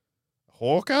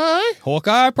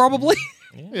 Hawkeye, probably.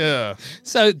 Yeah.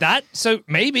 So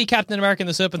maybe Captain America and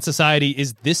the Serpent Society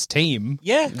is this team.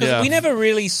 Yeah, because Yeah. we never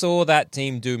really saw that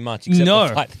team do much except No.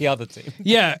 for fight the other team.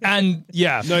 Yeah, and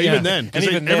yeah. No, yeah. even then, because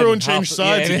And even then, everyone half- changed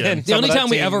sides yeah, again. and The some only of that time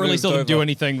we team ever really moved saw them do over.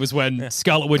 anything was when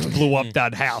Scarlet Witch blew up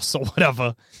that house or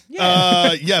whatever.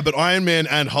 Yeah, but Iron Man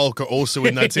and Hulk are also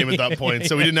in that team at that point,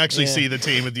 so we didn't actually see the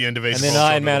team at the end of Age And of then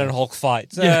Ultron. Iron Man and Hulk fight.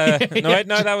 No, wait,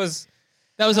 no, that was...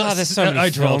 That was there's so many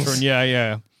Age of films. Ultron.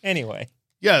 Yeah. Anyway.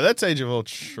 Yeah, that's Age of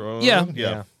Ultron. Yeah.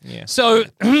 Yeah. So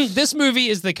this movie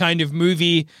is the kind of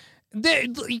movie.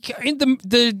 The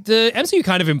MCU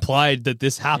kind of implied that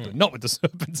this happened, not with the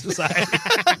Serpent Society,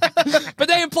 but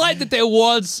they implied that there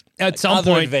was at some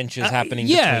other point adventures happening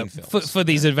Yeah, between films. for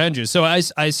these Avengers. So I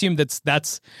assume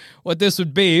that's what this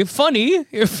would be. Funny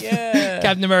if Yeah.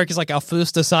 Captain America's like our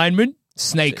first assignment,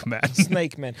 Snake Man.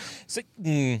 Snake Man. So,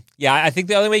 yeah, I think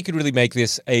the only way you could really make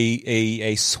this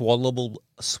a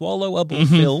swallowable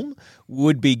film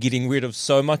would be getting rid of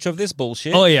so much of this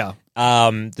bullshit. Oh yeah.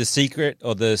 The secret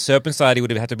or the Serpent Society would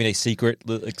have had to be a secret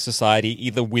society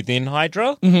either within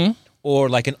Hydra or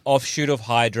like an offshoot of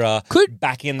Hydra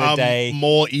back in the day.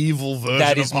 More evil version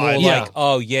That is of more Hydra. like,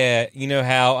 oh yeah, you know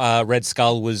how Red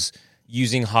Skull was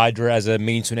using Hydra as a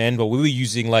means to an end, but we were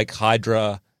using like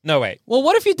Hydra. No, wait. Well,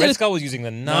 what if you did Red a Skull was using the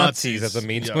Nazis as a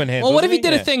means to an end. Well, what if wasn't you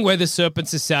did he? a thing where the Serpent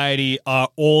Society are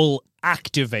all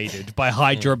activated by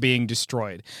Hydra being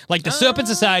destroyed? Like the Serpent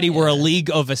Society were a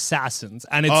league of assassins,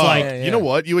 and it's like, yeah. You know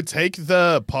what? You would take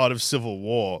the part of Civil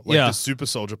War, like Yeah. the super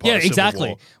soldier part Yeah, of Civil exactly.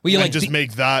 War, Where you and like just the-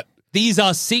 make that. these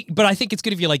are but I think it's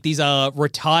good if you're like, these are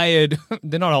retired,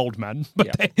 they're not old men,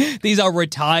 but these are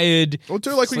retired. Or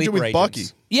do like we did Sleeper with agents. Bucky.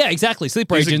 Yeah, exactly.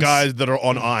 Sleeper These are agents. guys that are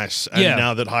on ice, and Yeah.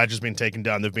 now that Hydra's been taken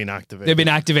down, they've been activated. They've been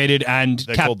activated and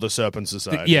They're called the Serpent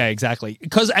Society. Yeah, exactly.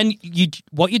 And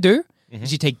what you do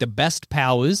is you take the best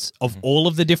powers of all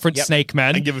of the different Snake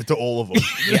Men, And give it to all of them.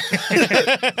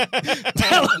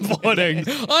 teleporting,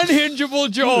 unhingeable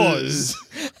jaws,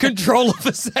 control of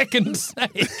a second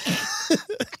snake.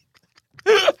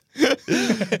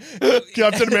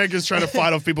 Captain America's trying to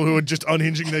fight off people who are just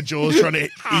unhinging their jaws, trying to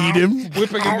eat him.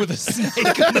 Whipping him with a snake in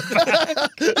the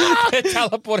back. They're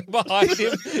teleporting behind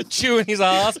him, chewing his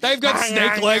ass. They've got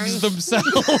snake legs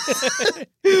themselves.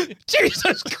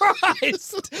 Jesus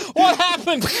Christ! What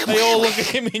happened? They all look at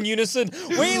him in unison.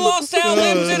 We lost our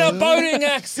limbs in a boating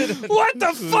accident. What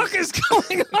the fuck is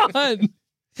going on?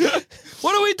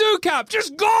 What do we do, Cap?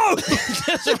 Just go!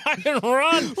 Just fucking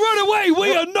run. Run away!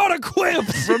 We are not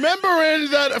equipped! Remember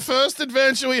in that first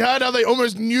adventure we had how they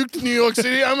almost nuked New York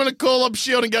City? I'm going to call up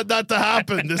S.H.I.E.L.D. and get that to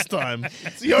happen this time.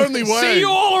 It's the only way. See you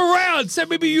all around! Send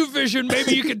me your vision.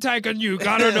 Maybe you can take a nuke.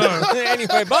 I don't know.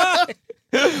 Anyway, bye.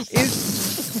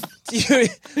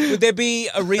 Would there be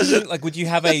a reason, like, would you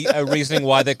have a reasoning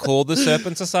why they're called the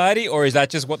Serpent Society, or is that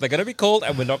just what they're going to be called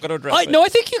and we're not going to address it? No, I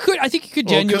think you could. I think you could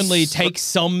Well, 'cause- genuinely take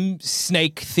some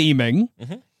snake theming.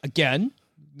 Again,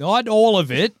 not all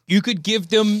of it. You could give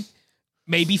them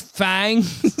maybe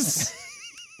fangs.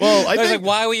 Well, I I was think like,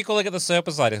 why were you calling it the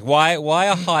Serpent Society? Why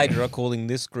a Hydra calling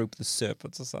this group the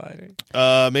Serpent Society?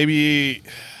 maybe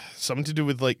something to do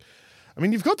with, like, I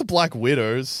mean, you've got the Black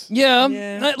Widows. Yeah.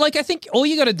 Yeah. Like, I think all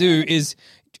you got to do is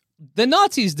the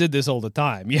Nazis did this all the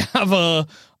time. You have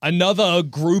another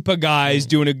group of guys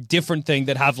doing a different thing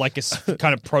that have like a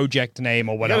kind of project name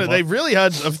or whatever. Yeah, they really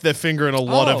had their finger in a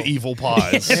lot Oh. of evil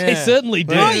pies. They certainly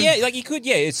did. Oh, yeah, like you could,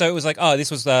 yeah. So it was like, oh,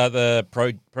 this was the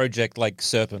project, like,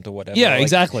 Serpent or whatever. Yeah, like,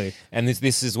 exactly. And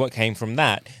this is what came from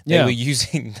that. They Yeah.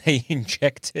 they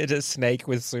injected a snake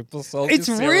with super soldier It's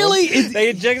serum. really-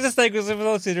 They injected a snake with super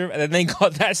soldier serum, and then they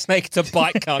got that snake to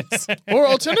bite cunts. Or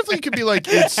alternatively, it could be like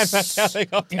and that's it's. how they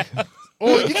got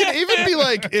Or you could even be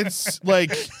like it's like.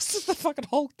 This is the fucking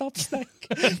hulked up snake.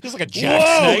 Just like a jack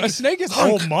Whoa, snake. a snake is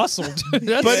all muscle. Dude.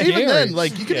 That's But even scary. then,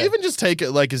 like you could Yeah. even just take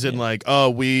it like as in like, oh,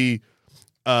 we.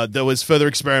 There was further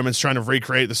experiments trying to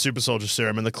recreate the super soldier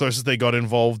serum, and the closest they got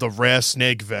involved a rare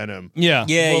snake venom. Yeah.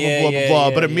 Yeah, blah blah yeah, blah yeah, blah.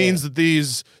 yeah, But it yeah. means that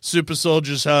these super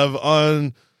soldiers have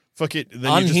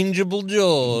Unhingeable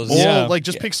jaws. Or Yeah. like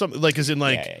just pick something like as in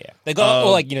like yeah. They got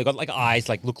or like got like eyes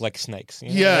like look like snakes. You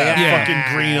know? yeah, Like,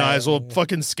 fucking green eyes or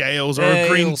fucking scales or a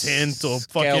green tint or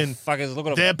fucking fuckers. Look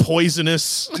at them. they're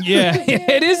poisonous. Yeah,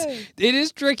 it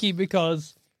is tricky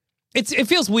because it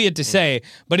feels weird to say,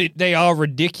 but they are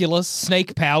ridiculous.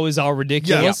 Snake powers are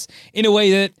ridiculous in a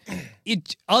way that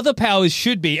other powers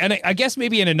should be. And I guess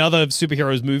maybe in another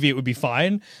superheroes movie it would be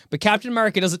fine, but Captain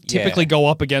America doesn't typically go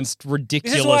up against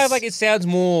ridiculous. This is why like it sounds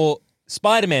more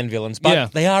Spider-Man villains,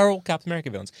 but they are all Captain America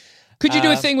villains. Could you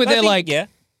do a thing where I they're think,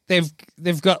 like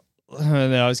they've got I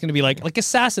don't know, it's going to be like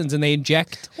assassins and they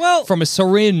inject Well- from a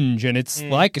syringe and it's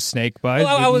like a snake bite.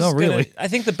 Well, I was not really. I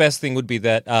think the best thing would be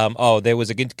that there was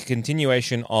a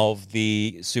continuation of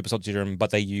the super soldier serum,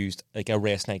 but they used like a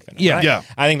rare snake venom. Yeah. right? Yeah.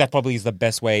 I think that probably is the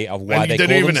best way of why And they they call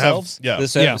don't even have- themselves yeah. the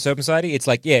Serpent Society. It's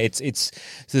like it's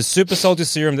the super soldier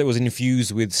serum that was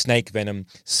infused with snake venom,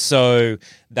 so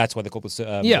that's why they call it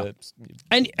the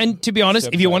And to be honest,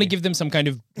 if you want to Society. give them some kind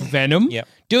of venom, Yeah.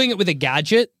 doing it with a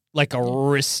gadget like a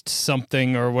wrist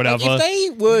something or whatever. If they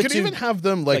were You could to even have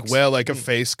them like wear like a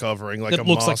face covering, like That a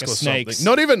looks mask like a or snake's. something.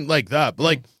 Not even like that, but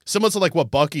like similar to like what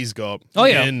Bucky's got Oh,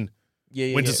 yeah. in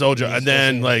yeah, Winter Soldier, and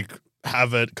then like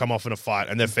have it come off in a fight,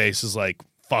 and their face is like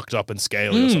fucked up and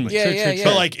scaly or something. Yeah, yeah, yeah.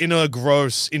 But like in a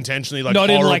gross, intentionally like not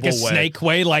in horrible like a way. snake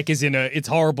way, like as in it's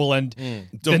horrible and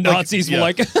the Like, Nazis yeah. were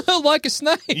like, like a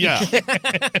snake. Yeah,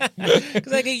 Because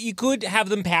like you could have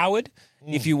them powered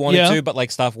if you wanted Yeah. to, but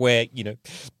like stuff where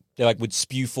they like would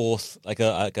spew forth like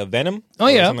a venom, Oh, or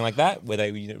yeah. something like that, where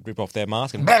they rip off their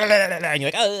mask and, and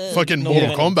you're like, fucking no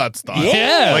Mortal venom. Kombat style.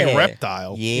 Yeah. like a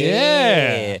reptile.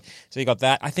 Yeah. So you got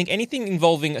that. I think anything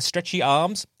involving stretchy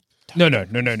arms. No. You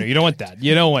don't want that.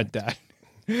 You don't want that.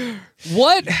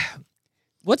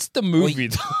 What's the movie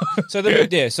though? So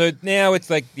so now it's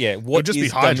like, what It'd just is be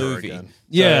the Hydra movie? again.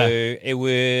 Yeah. So it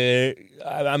would.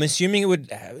 I'm assuming it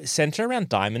would center around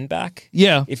Diamondback.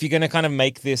 Yeah. If you're going to kind of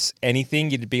make this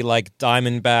anything, you'd be like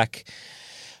Diamondback.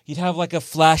 You'd have like a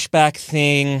flashback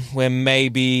thing where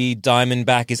maybe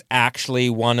Diamondback is actually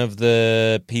one of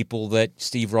the people that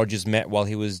Steve Rogers met while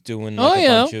he was doing like a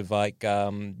bunch of like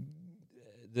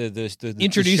the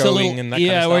Introduce a showing little, and that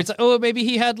kind of where stuff. it's like, maybe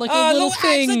he had like a little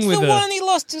thing it's with the a. one he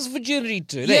lost his virginity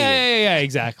to. There you go. Yeah,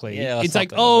 exactly. Yeah, it's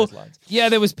like, something along those lines.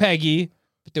 there was Peggy,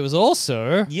 but there was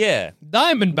also Yeah.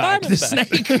 Diamondback, the snake.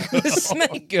 the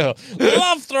snake girl.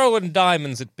 Love throwing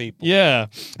diamonds at people. Yeah.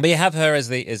 But you have her as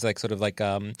like sort of like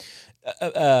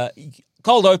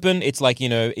Cold Open, it's like,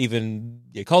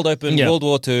 Cold Open, Yeah. World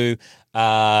War II,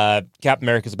 Captain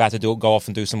America's about to go off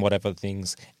and do some whatever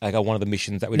things, like one of the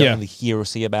missions that we don't Yeah. really hear or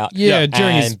see about. Yeah,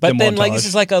 during his but the then like montage. this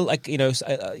is like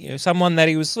someone that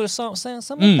he was sort of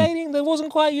someone dating that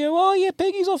wasn't quite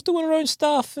Peggy's off doing her own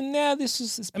stuff, and now this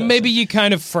is this person. Maybe you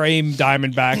kind of frame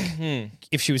Diamondback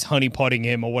if she was honeypotting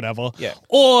him or whatever. Yeah.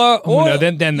 Or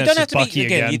then you that's don't just have to Bucky be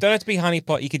again. You don't have to be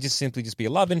honeypot. You could just simply be a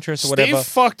love interest or Steve whatever.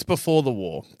 fucked before the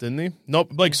war, didn't he?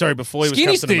 Not like before he was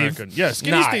Skinny Captain Steve? American. Yeah,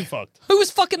 Skinny No. Steve fucked. Who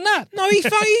was fucking that? No, he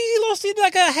lost in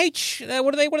like a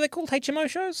what are they called? HMO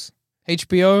shows?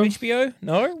 HBO? HBO?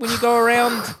 No, when you go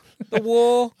around the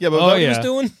war. Yeah, but Oh, What he yeah. was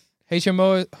doing?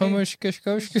 HMO homo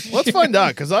let's find out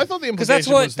because I thought the Because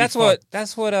implication was that's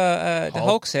what the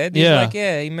Hulk said. He's Yeah. like,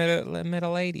 he met a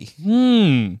lady.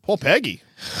 Poor Peggy.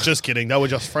 Just kidding. They were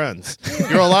just friends.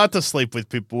 You're allowed to sleep with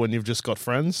people when you've just got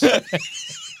friends.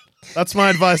 That's my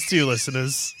advice to you,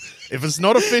 listeners. If it's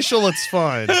not official, it's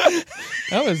fine. That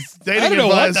was Dating I don't know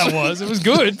what advice. that was. It was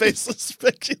good. Baseless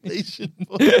speculation.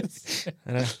 boys.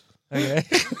 Okay.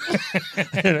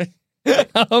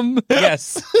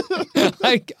 Yes,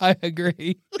 I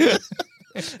agree. I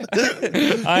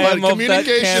am of that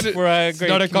communication- camp where I agree.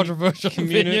 Not a controversial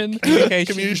opinion.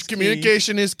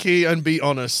 Communication is key and be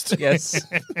honest. Yes.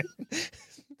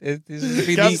 This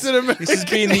Captain has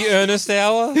been the earnest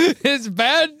hour. It's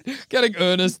bad getting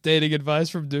earnest dating advice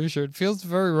from Dusha. It feels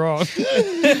very wrong.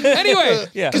 Anyway,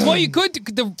 Yeah. because what you could,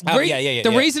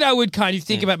 the reason I would kind of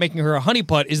think about making her a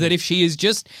honeypot is that if she is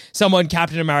just someone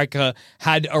Captain America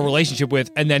had a relationship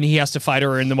with and then he has to fight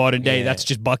her in the modern day, Yeah. that's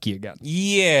just Bucky again.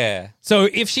 Yeah. So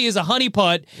if she is a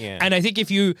honeypot, Yeah. and I think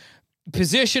if you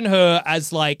position her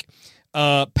as like,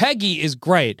 Peggy is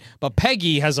great, but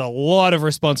Peggy has a lot of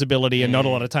responsibility and not a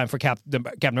lot of time for Captain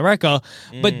America.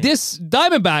 But this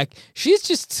Diamondback, she's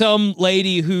just some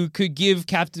lady who could give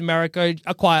Captain America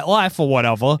a quiet life or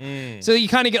whatever. So you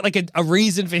kind of get like a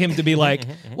reason for him to be like,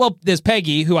 well, there's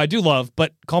Peggy, who I do love,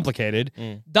 but complicated.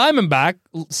 Diamondback,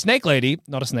 Snake Lady,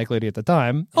 not a Snake Lady at the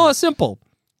time. Oh, simple.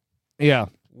 Yeah.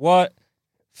 What?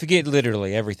 Forget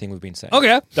literally everything we've been saying.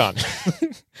 Okay. Done.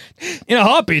 In a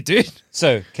heartbeat, dude.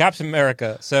 So, Captain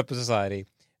America, Surplus Society,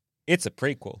 it's a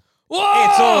prequel. Whoa!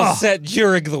 It's all set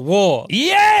during the war.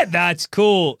 Yeah, that's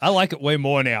cool. I like it way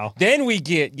more now. Then we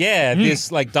get,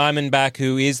 this like Diamondback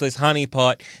who is this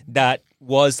honeypot that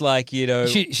was like,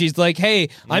 She's like, hey,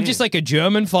 I'm just like a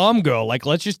German farm girl. Like,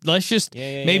 let's just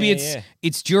Yeah, maybe yeah,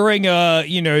 it's during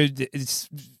it's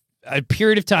a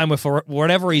period of time where for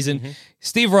whatever reason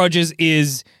Steve Rogers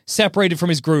is separated from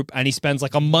his group and he spends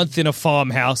like a month in a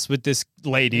farmhouse with this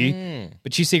lady,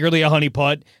 but she's secretly a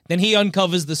honeypot. Then he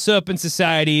uncovers the Serpent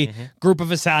Society group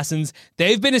of assassins.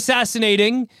 They've been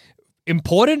assassinating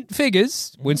important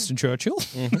figures. Winston Churchill.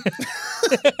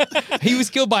 He was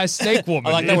killed by a snake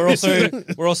woman. I like that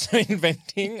we're also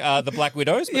inventing the Black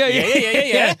Widows. But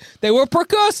yeah. They were a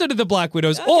precursor to the Black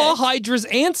Widows, or Hydra's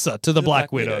answer to the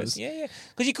Black Widows. Yeah.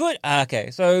 Because you could. Okay,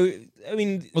 so I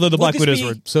mean, Although the would Black this Widows be-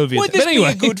 were Soviet. Would this But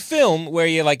anyway. be a good film where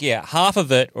you're like, half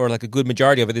of it or like a good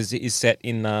majority of it is set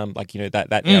in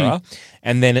that era,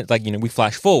 and then it's like we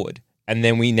flash forward. And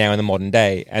then we now in the modern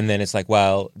day, and then it's like,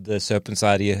 well, the Serpent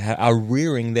Society are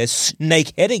rearing their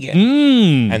snake head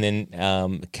again, and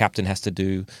then Captain has to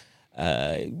deal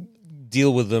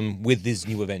with them with this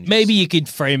new Avengers. Maybe you could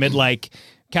frame it like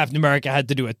Captain America had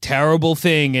to do a terrible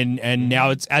thing, and now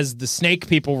it's as the snake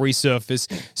people resurface,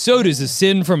 so does a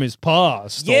sin from his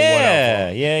past. Or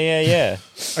whatever. Yeah.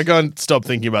 I can't stop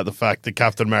thinking about the fact that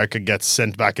Captain America gets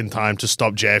sent back in time to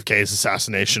stop JFK's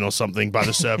assassination or something by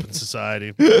the Serpent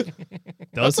Society.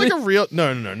 That's like a real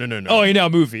no. Oh, in our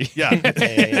movie. Yeah.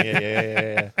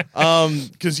 Yeah.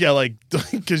 Because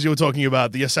you were talking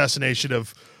about the assassination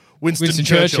of Winston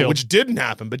Churchill. Churchill, which didn't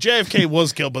happen, but JFK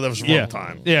was killed, but that was the wrong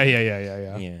time. Yeah.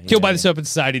 Killed by the Serpent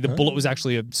Society. The bullet was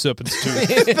actually a serpent's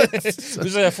tooth. It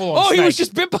was a full-on Oh, he was snake.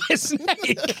 just bit by a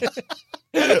snake.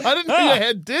 I didn't know your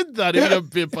head did that. He got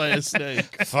bit by a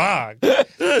snake. Fuck.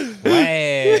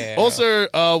 Wow. Also,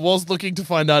 was looking to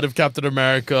find out if Captain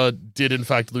America did in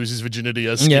fact lose his virginity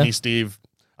as Skinny Yeah. Steve.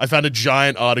 I found a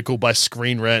giant article by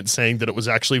Screen Rant saying that it was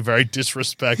actually very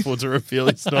disrespectful to reveal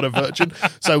he's not a virgin.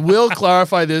 So I will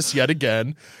clarify this yet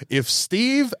again. If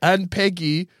Steve and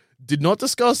Peggy did not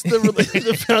discuss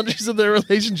the boundaries of their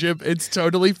relationship, it's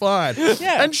totally fine.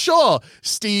 Yeah. And sure,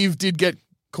 Steve did get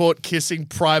caught kissing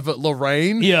Private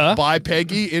Lorraine by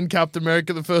Peggy in Captain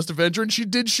America the First Avenger, and she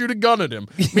did shoot a gun at him,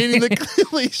 meaning that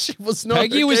clearly she was not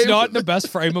Peggy okay was not in with the best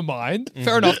frame of mind.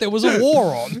 Fair enough, there was a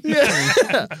war on.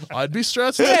 Yeah. I'd be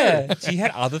stressed too. Yeah, she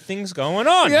had other things going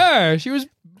on. Yeah, she was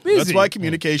That's why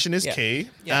communication is key.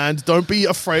 And don't be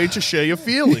afraid to share your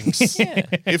feelings.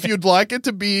 If you'd like it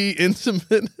to be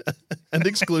intimate and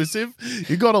exclusive,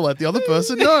 you got to let the other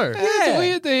person know. It's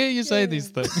weird to hear you say these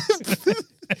things.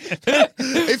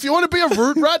 If you want to be a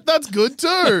root rat, that's good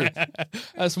too.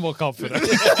 That's more confident.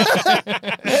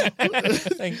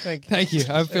 Thank you.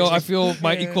 I feel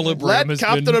my equilibrium Let has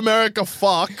Captain been... America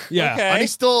fuck. Yeah. Okay. And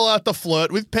he's still allowed to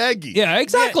flirt with Peggy. Yeah,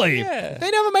 exactly. Yeah.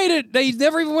 They never made it. They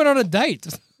never even went on a date.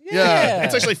 Yeah.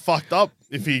 It's actually fucked up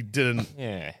if he didn't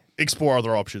Yeah. explore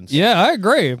other options. Yeah, I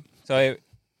agree. So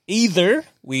either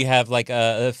we have like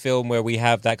a film where we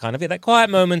have that kind of that quiet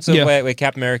moments of where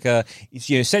Captain America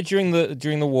is set during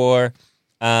the war,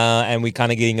 and we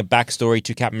kind of getting a backstory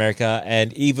to Captain America,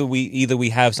 and either we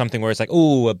have something where it's like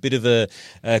a bit of a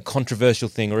controversial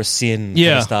thing or a sin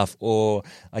kind of stuff, or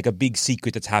like a big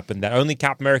secret that's happened that only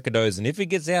Captain America knows, and if it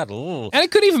gets out, And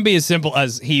it could even be as simple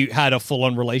as he had a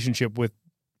full-on relationship with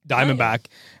Diamondback,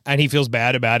 and he feels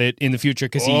bad about it in the future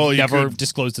because he never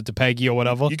disclosed it to Peggy or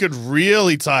whatever. You could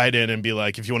really tie it in and be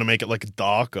like, if you want to make it like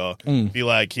darker, be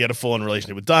like he had a full-on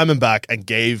relationship with Diamondback and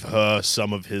gave her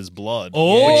some of his blood, which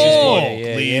is what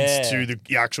leads to the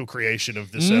actual creation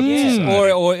of the Serpent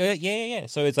Society.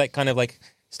 So it's like kind of like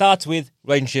starts with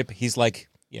relationship. He's like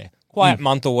quiet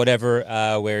month or whatever,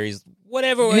 where he's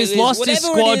He's lost his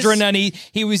squadron and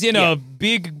he was in a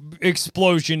big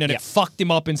explosion and it fucked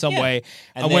him up in some way.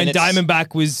 And when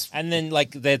Diamondback was... And then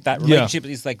like that relationship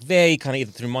is like there, kind of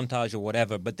either through montage or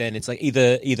whatever, but then it's like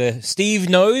either Steve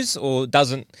knows or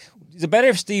doesn't. Is it better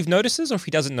if Steve notices or if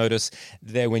he doesn't notice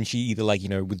there when she either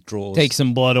withdraws? Take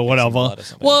some blood or whatever.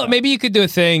 Well, maybe you could do a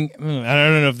thing. I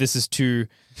don't know if this is too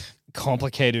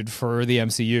complicated for the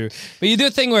MCU, but you do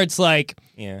a thing where it's like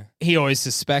he always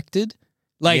suspected.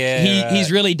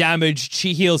 He's really damaged.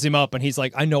 She heals him up, and he's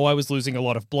like, I know I was losing a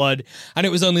lot of blood. And it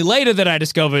was only later that I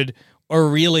discovered or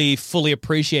really fully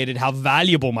appreciated how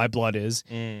valuable my blood is.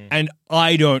 And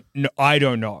I don't know.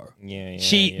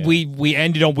 We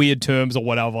ended on weird terms or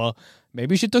whatever.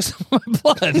 Maybe she took some of my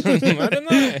blood. I don't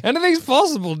know. Anything's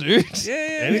possible, dude.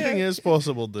 Anything is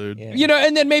possible, dude.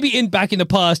 And then maybe back in the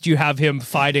past, you have him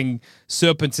fighting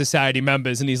Serpent Society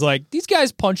members, and he's like, these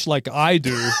guys punch like I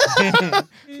do.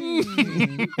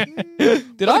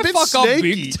 Did I fuck up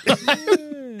big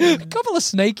time? A couple of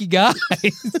snaky guys.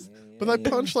 But they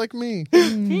punch like me.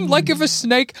 Like if a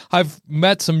snake... I've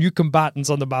met some new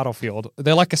combatants on the battlefield.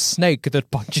 They're like a snake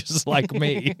that punches like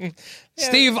me.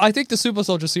 Steve, I think the super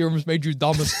soldier serum has made you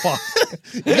dumb as fuck.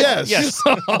 Yes.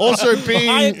 Also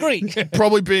I agree.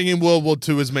 Probably being in World War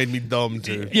II has made me dumb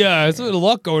too. Yeah, it's a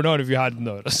lot going on if you hadn't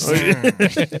noticed. I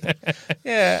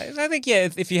think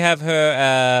if you have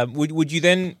her, would you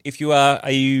then, if you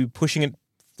are you pushing it,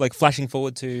 like flashing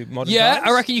forward to modern times?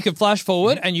 I reckon you could flash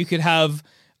forward and you could have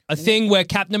a thing where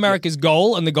Captain America's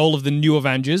goal and the goal of the new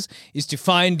Avengers is to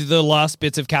find the last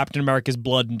bits of Captain America's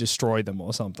blood and destroy them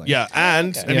or something. Yeah,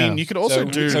 and I mean, you could also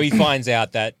So he finds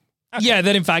out that... Yeah,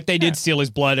 that in fact they did steal his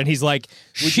blood, and he's like,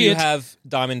 shit. Would you have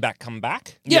Diamondback come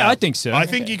back? Yeah, I think so. I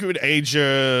think you could age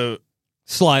her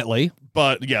slightly.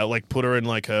 But yeah, like put her in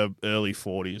like her early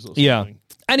 40s or something. Yeah.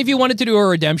 And if you wanted to do a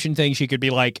redemption thing, she could be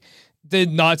like, the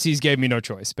Nazis gave me no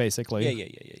choice, basically. Yeah.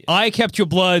 I kept your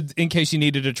blood in case you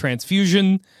needed a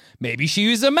transfusion. Maybe she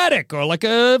was a medic or like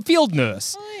a field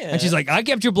nurse. Oh, yeah. And she's like, I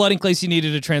kept your blood in case you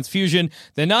needed a transfusion.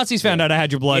 The Nazis found out I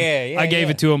had your blood. I gave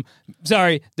it to them.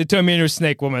 Sorry, the Terminator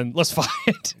Snake Woman. Let's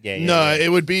fight. No,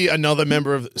 it would be another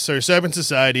member of... So Serpent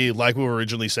Society, like we were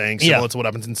originally saying, similar to what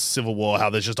happens in Civil War, how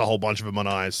there's just a whole bunch of them on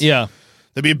ice. Yeah.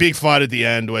 There'd be a big fight at the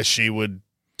end where she would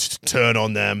turn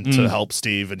on them to help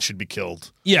Steve and should be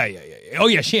killed. Yeah. Oh,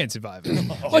 yeah, she ain't surviving.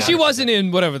 Well, she wasn't in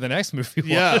whatever the next movie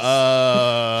was.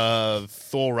 Yeah,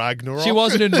 Thor Ragnarok. She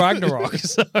wasn't in Ragnarok,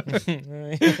 so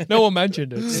no one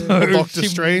mentioned it. So Doctor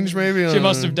Strange, maybe? She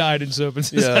must have died in Serpent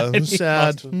Society. Yeah,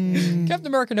 sad. Captain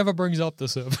America never brings up the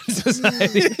Serpent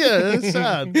Society. Yeah, it's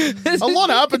sad. A lot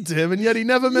happened to him, and yet he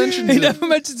never mentions it. He never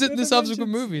mentions it in the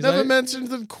subsequent movies. Never mentions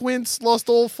that Quince lost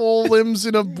all 4 limbs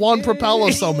in one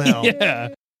propeller somehow.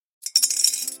 Yeah.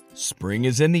 Spring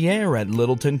is in the air at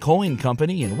Littleton Coin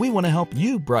Company, and we want to help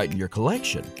you brighten your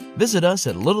collection. Visit us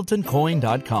at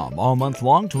littletoncoin.com all month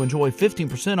long to enjoy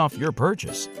 15% off your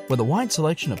purchase. With a wide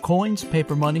selection of coins,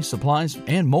 paper money, supplies,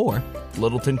 and more,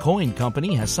 Littleton Coin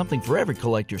Company has something for every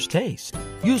collector's taste.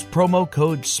 Use promo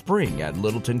code SPRING at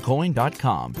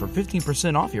littletoncoin.com for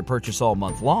 15% off your purchase all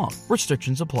month long.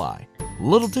 Restrictions apply.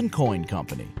 Littleton Coin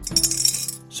Company.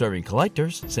 Serving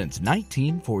collectors since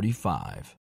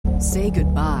 1945. Say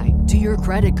goodbye to your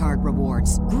credit card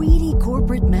rewards. Greedy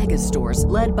corporate mega stores,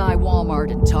 led by Walmart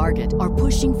and Target, are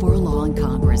pushing for a law in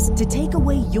Congress to take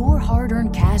away your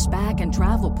hard-earned cash back and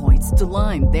travel points to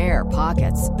line their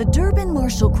pockets. The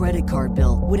Durbin-Marshall credit card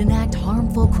bill would enact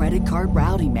harmful credit card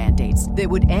routing mandates that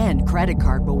would end credit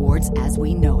card rewards as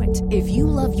we know it. If you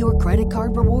love your credit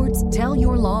card rewards, tell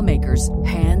your lawmakers,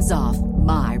 hands off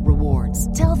my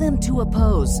rewards. Tell them to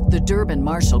oppose the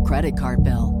Durbin-Marshall credit card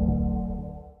bill.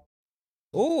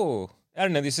 Oh, I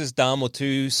don't know. This is dumb or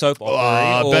too soap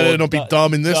opera. Better not be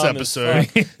dumb in this dumb as episode.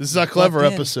 fuck. This is our clever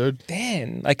But episode.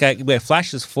 Dan, like where it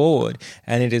flashes forward,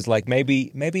 and it is like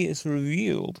maybe it's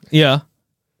revealed Yeah.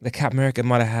 that Captain America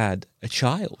might have had a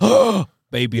child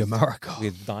Baby America.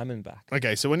 with Diamondback.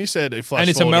 Okay, so when you said it flashed And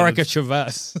it's forward America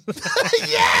Chavez.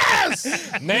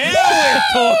 yes! Now we're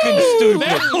talking stupid.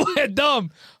 Now we're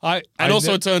dumb. And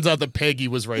also it turns out that Peggy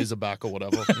was Razorback or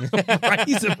whatever.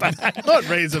 Razorback. Not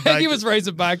Razorback. Peggy was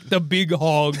Razorback, the big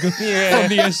hog Yeah. from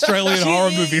the Australian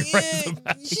horror movie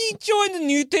Razorback. She joined the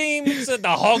new team. It's at the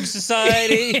Hog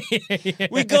Society.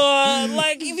 We got,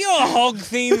 like, if you're a hog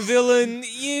themed villain,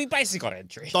 you basically got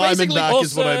entry. Diamondback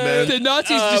is what I meant. The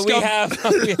Nazis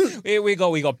we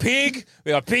got pig,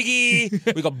 we got piggy,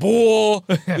 we got boar,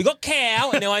 we got cow.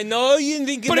 And now I know you're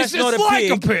thinking But that's it's not just a like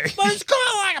pig, a pig. but it's kind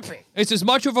of like a pig. It's as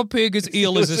much of a pig as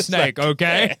eel is a snake,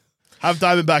 okay? Have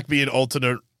Diamondback be an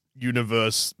alternate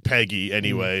universe Peggy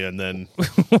anyway, and then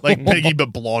like Peggy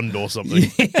but blonde or something.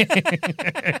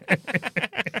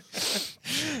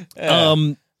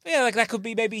 Yeah, like that could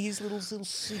be maybe his little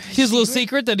secret. His little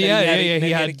secret that he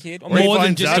had a kid. Or he more than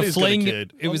finds just out a he's got fling.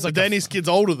 kid. It was But like then his kid's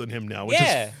older than him now, which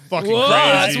Yeah. is fucking Whoa,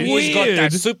 crazy. that's He's got that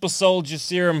weird. super soldier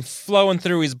serum flowing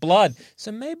through his blood,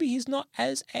 so maybe he's not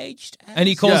as aged. As and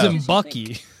he calls Yeah. him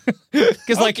Bucky.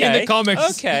 Because, like, in the Okay,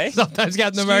 comics, okay. sometimes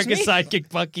Captain America's me? sidekick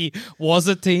Bucky was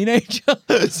a teenager.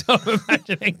 So I'm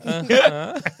imagining.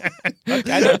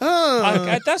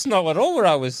 Okay, that's not at all where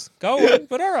I was going,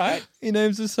 but all right. He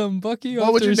names his son Bucky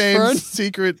What would after you his name friend.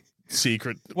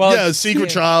 secret? Well, yeah, secret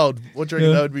yeah. child. What do you reckon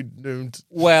Yeah. that would be named?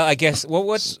 Well, I guess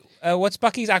what's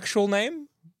Bucky's actual name?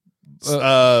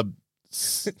 I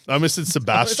almost said I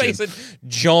Sebastian. said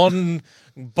John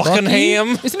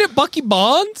Buckingham. Bucky? Isn't it Bucky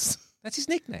Barnes? That's his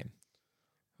nickname.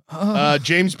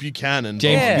 James Buchanan.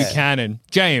 James Yeah. Buchanan.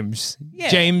 James. Yeah.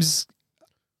 James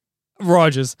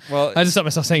Rogers. Well, I just stopped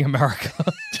myself saying America.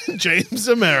 James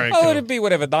America. oh, it'd be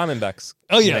whatever Diamondback's.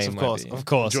 Oh, yes, name of might course. be. Of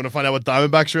course. Do you want to find out what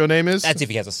Diamondback's real name is? That's if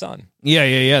he has a son.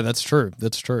 Yeah. That's true.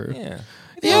 That's true. Yeah.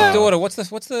 If Yeah. he has a daughter. What's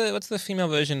the female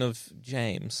version of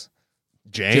James?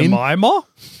 Jane? Jemima?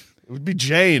 It would be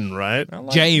Jane, right? I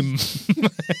like- James.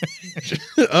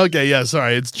 Okay, yeah,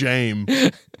 sorry, it's Jame.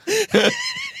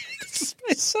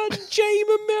 My son, James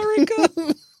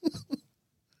America.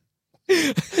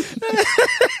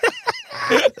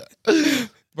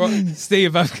 Bro,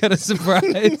 Steve, I've got a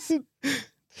surprise.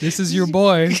 This is your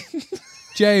boy,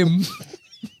 James.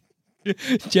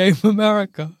 James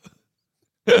America.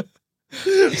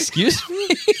 Excuse me?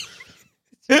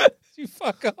 You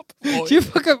fuck up. Did you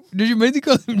fuck up? Did you mean to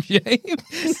call him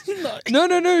James?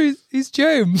 No. He's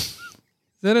James. Is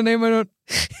that a name I don't...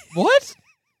 What?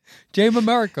 James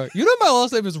America. You know my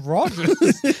last name is Rogers.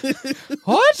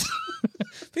 What?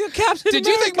 You're Captain Did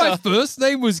you think my first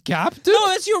name was Captain? No,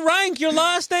 that's your rank. Your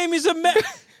last name is right?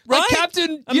 Like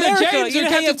Captain America. James You or know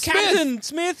how you Captain have Smith? Captain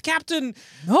Smith, Captain.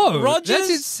 No, Rogers? that's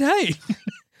insane.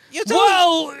 You're telling-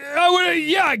 Well,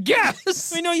 I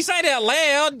guess. I know you say it out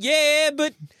loud, yeah,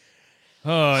 but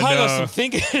Oh, I got some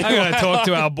thinking. I gotta talk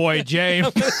to our boy James.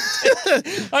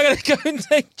 I gotta go and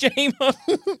take James on.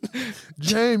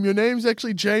 Jame, your name's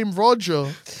actually Jame Roger.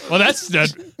 Well, that's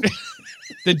not.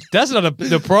 That's not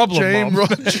the problem. Jame Mom.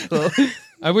 Roger.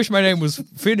 I wish my name was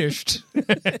finished.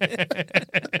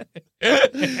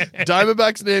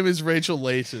 Diamondback's name is Rachel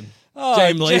Layton. Oh,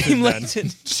 James Layton, James then. Layton.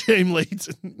 Jame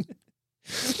Layton.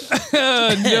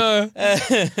 No.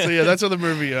 So yeah, that's how the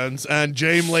movie ends. And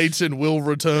Jame Layton will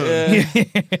return.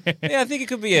 Yeah, I think it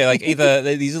could be like either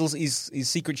these little his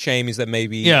secret shame is that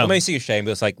maybe Yeah. I mean secret shame,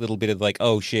 but it's like a little bit of like,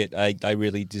 oh shit, I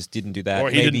really just didn't do that. Or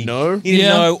he Maybe didn't know? He didn't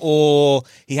Yeah. know, or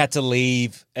he had to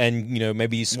leave, and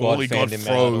maybe his Well, squad he fanned got him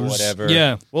out or froze. whatever.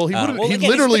 Yeah. Well, he wouldn't. well, he again,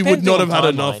 literally it's would not have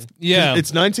depending had on enough. timeline. Yeah.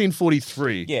 It's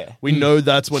 1943. Yeah. We know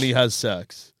that's when he has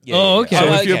sex. Yeah, Oh, yeah.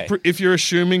 okay. So Oh, if you're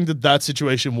assuming that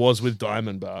situation was with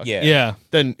Diamondback, yeah. Yeah.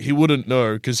 then he wouldn't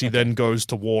know because he then goes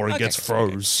to war and Okay, gets okay.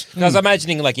 froze. I was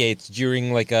imagining like it's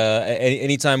during like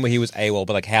any time where he was AWOL,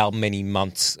 but like how many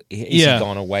months is Yeah. he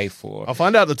gone away for? I'll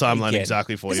find out the timeline Again.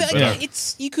 exactly for you. It's, But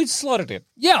it's you could slot it in.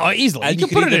 Yeah, easily. And you you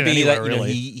can put could it either in be anywhere, that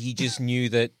really. he just knew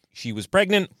that she was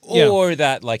pregnant Yeah. or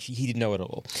that like he didn't know at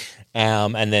all.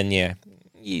 And then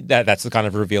that's the kind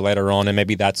of reveal later on, and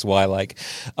maybe that's why like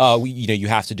you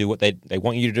have to do what they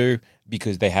want you to do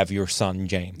because they have your son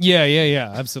James.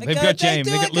 Yeah, absolutely. They've got James.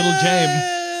 They got little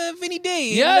James. Vinny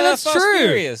D. Yeah, in, that's Fast true.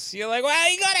 Furious. You're like,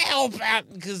 well, you gotta help out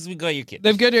because we got your kid.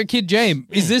 They've got their kid James.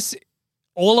 Is this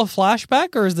all a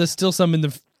flashback, or is there still some in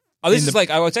the? This is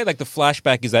like I would say like the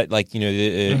flashback is that like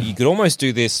you could almost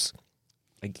do this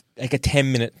like a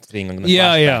 10-minute thing on the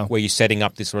flashback where you're setting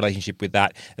up this relationship with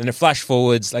that, and then it flash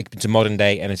forwards like to modern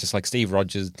day, and it's just like Steve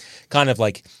Rogers kind of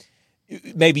like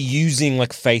maybe using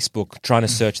like Facebook trying to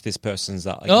search this person's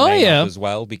name up as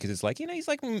well, because it's like he's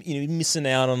like missing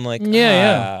out on like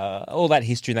all that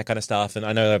history and that kind of stuff. And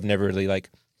I know I've never really like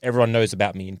everyone knows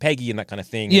about me and Peggy and that kind of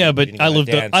thing. Yeah, but I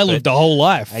lived the whole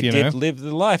life. I did live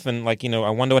the life, and like I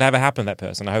wonder what ever happened to that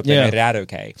person. I hope they made it out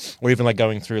okay. Or even like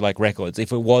going through like records,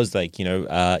 if it was like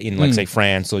in like say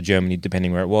France or Germany,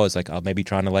 depending where it was, like I'll maybe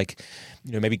trying to like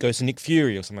maybe go to Nick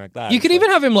Fury or something like that. You could even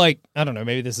have him like I don't know,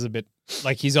 maybe this is a bit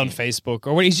like he's on Facebook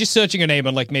or when he's just searching a name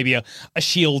on like maybe a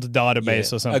Shield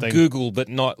database or something. A Google, but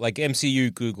not like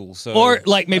MCU Google. So or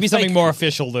like maybe something more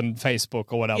official than Facebook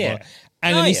or whatever. Yeah.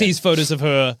 And then he sees photos of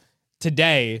her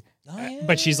today,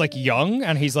 but she's like young,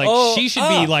 and he's like, she should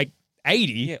be like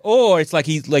 80. Yeah. Or it's like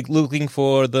he's like looking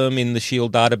for them in the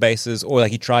Shield databases, or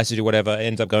like he tries to do whatever,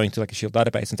 ends up going to like a Shield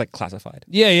database, and it's like classified.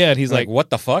 Yeah, and he's like, what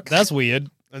the fuck? That's weird.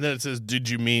 And then it says, "Did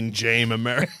you mean James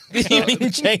America?" You mean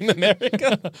James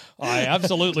America? I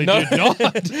absolutely did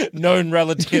not. Known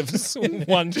relatives,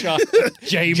 one child.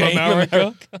 James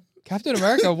America. Captain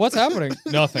America, what's happening?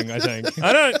 Nothing, I think.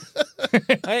 I don't.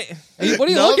 What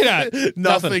are you looking at?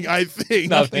 Nothing, I think.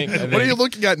 Nothing, I What are you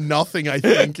looking at? Nothing, I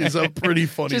think, is a pretty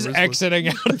funny Just response. exiting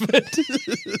out of it.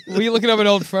 Were you looking up an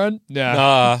old friend?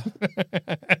 Nah.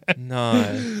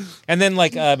 No. And then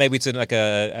like maybe it's like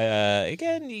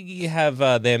again you have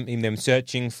them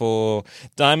searching for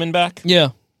Diamondback. Yeah.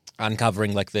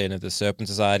 Uncovering like the Serpent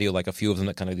Society, or like a few of them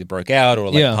that kind of broke out,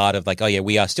 or like part of like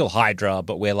we are still Hydra,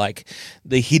 but we're like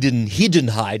the hidden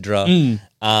Hydra. And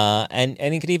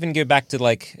it could even go back to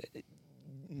like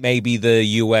maybe the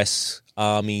US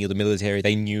Army or the military,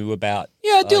 they knew about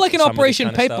do like an some of this Operation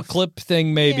kind of stuff. Paperclip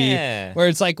thing maybe, where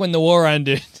it's like when the war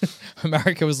ended,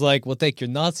 America was like, we'll take your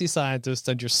Nazi scientists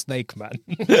and your snake man.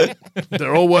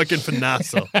 They're all working for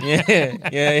NASA.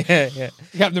 yeah.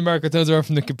 Captain America turns around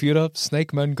from the computer,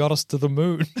 snake man got us to the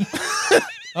moon.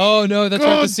 Oh no, that's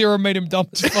right, the serum made him dumb.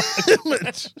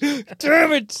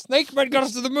 Damn it, snake man got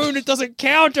us to the moon, it doesn't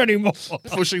count anymore.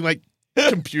 Pushing like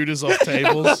computers off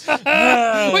tables. We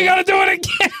gotta do it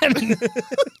again.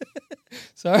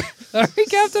 Sorry,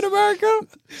 Captain America.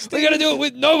 We gotta do it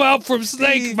with no help from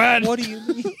Snake Man. What do you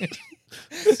mean?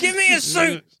 Give me a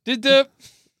suit.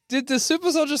 Did the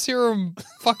super soldier serum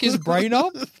fuck his brain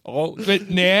up? Oh, But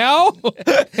now,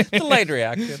 delayed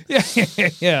reaction. yeah.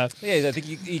 Yeah, I think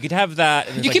you could have that.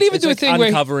 And it's You could even it's do a like thing where-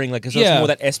 uncovering like it's more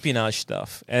that espionage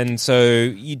stuff, and so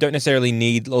you don't necessarily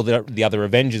need all the other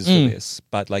Avengers for this,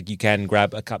 but like you can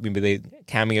grab a couple maybe the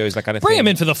cameos, that kind of Bring thing. him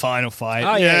in for the final fight.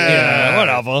 Oh, yeah.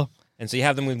 Whatever. And so you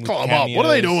have them with Call 'em cameos. up. What are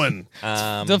they doing?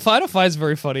 The final fight is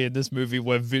very funny in this movie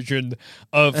where Vision,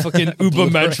 a fucking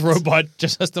Ubermensch robot,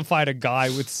 just has to fight a guy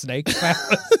with snake powers.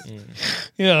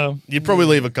 Yeah. You'd probably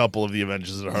leave a couple of the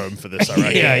Avengers at home for this, I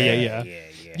reckon. Yeah.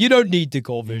 You don't need to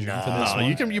call Vision for this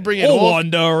one. You bring in Or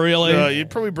Wanda, really.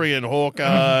 you'd probably bring in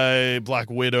Hawkeye,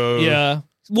 Black Widow, Yeah.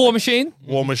 War Machine?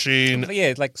 War Machine, Yeah,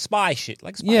 it's like spy shit.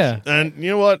 Like spy Yeah. and you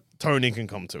know what? Tony can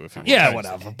come too if he wants. Yeah,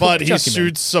 whatever. But Chuck his him in.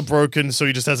 suits are broken, so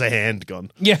he just has a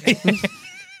handgun. Yeah.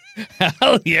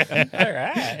 Hell yeah. All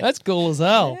right. That's cool as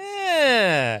hell.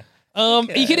 Yeah.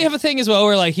 You could have a thing as well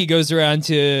where like he goes around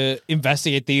to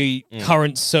investigate the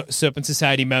current Serpent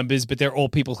Society members, but they're all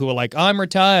people who are like, I'm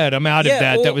retired, I'm out of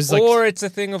that. Or, That was like, or it's a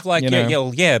thing of like, you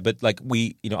know. but like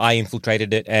I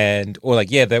infiltrated it, and or like,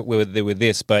 they were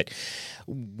this, but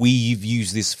we've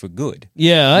used this for good.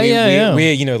 yeah.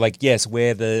 We're like, yes,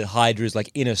 we're the Hydra's like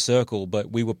inner circle,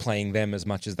 but we were playing them as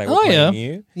much as they were playing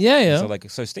you. Yeah.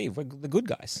 So Steve, we're the good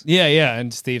guys. Yeah.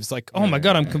 And Steve's like, oh my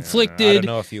God, I'm I conflicted. don't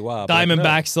know if you are. but no.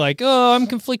 Diamondback's like, oh, I'm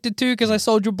conflicted too because I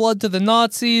sold your blood to the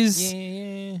Nazis.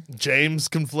 Yeah. James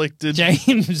conflicted.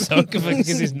 James so conflicted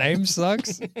because his name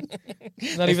sucks.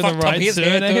 Not even the fucked up right his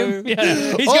hair surname. too.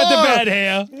 Yeah, he's got the bad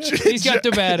hair. He's got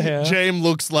the bad hair. James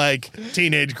looks like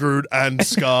Teenage Groot and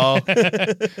Scar.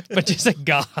 But just a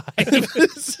guy.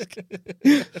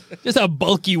 Just a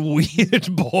bulky,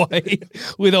 weird boy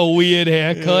with a weird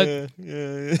haircut.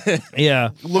 Yeah.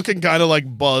 Looking kind of like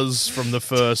Buzz from the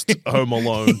first Home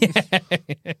Alone.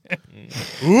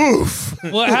 Oof.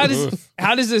 Well,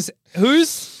 how does this?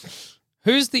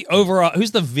 Who's the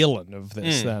villain of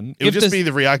this then? It would If just this- be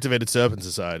the reactivated Serpent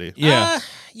Society. yeah.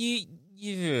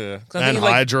 Yeah. 'Cause I And think,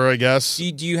 like, Hydra, I guess.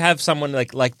 do you have someone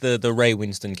like the Ray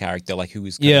Winston character, like who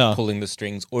is kind Yeah. of pulling the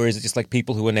strings, or is it just like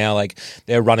people who are now like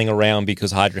they're running around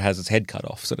because Hydra has its head cut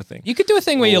off, sort of thing? You could do a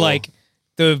thing where you're Or- like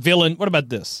the villain. What about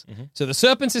this? Mm-hmm. So the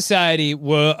Serpent Society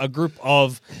were a group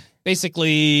of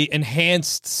basically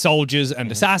enhanced soldiers Mm-hmm.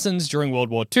 and assassins during World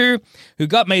War II who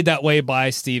got made that way by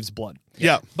Steve's blood.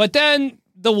 Yeah. But then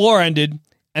the war ended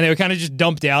and they were kind of just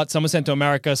dumped out. Some were sent to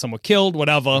America, some were killed,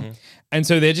 whatever. And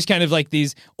so they're just kind of like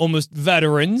these almost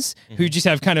veterans who just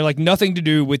have kind of like nothing to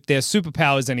do with their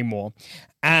superpowers anymore.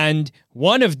 And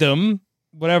one of them,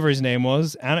 whatever his name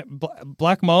was,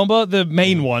 Black Mamba, the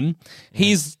main one,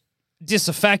 he's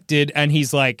disaffected and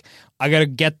he's like, I got to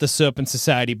get the Serpent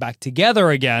Society back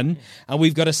together again. And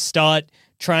we've got to start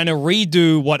trying to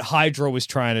redo what Hydra was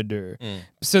trying to do.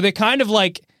 So they're kind of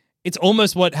like, it's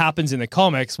almost what happens in the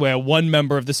comics where one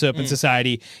member of the Serpent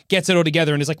Society gets it all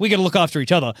together and is like, we got to look after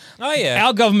each other. Oh, yeah.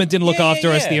 Our government didn't look Yeah, after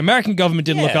us. yeah. The American government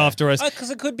didn't look after us.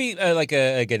 Because it could be like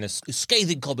a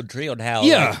scathing commentary on how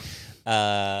Yeah.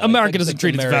 America doesn't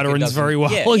treat its veterans very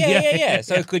well. Yeah.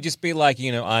 So it could just be like,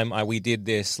 we did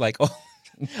this, like,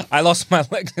 I lost my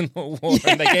legs in the war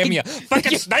and they gave me a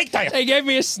fucking snake tail. They gave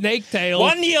me a snake tail.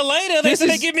 1 year later, they This said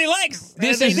they is- give me legs.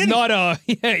 This And they is didn't. not a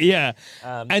yeah.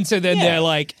 And so then yeah. they're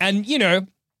like, and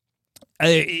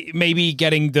maybe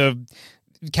getting the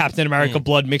Captain America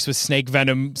blood mixed with snake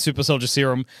venom, super soldier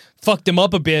serum fucked them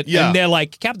up a bit. Yeah. And they're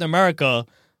like, Captain America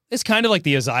is kind of like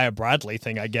the Isaiah Bradley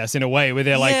thing, I guess, in a way, where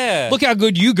they're Yeah. like, look how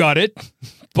good you got it,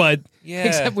 but Yeah.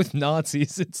 except with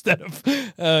Nazis instead of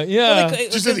Well,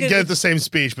 like, Just to get the same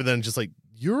speech, but then just like,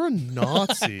 you're a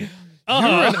Nazi. Uh-huh.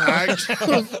 You're an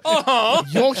actual.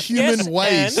 You're human Yes,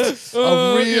 waste. and-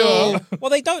 A real. well,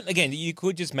 they don't. Again, you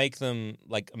could just make them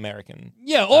like American.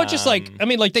 yeah, or just like, I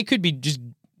mean, like they could be just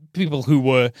people who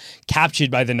were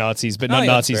captured by the Nazis, but not yeah,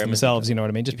 Nazis experimented themselves. You know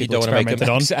what I mean? Just You people don't want to make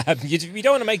experimented on. them. You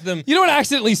don't want to make them. You don't want to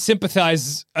accidentally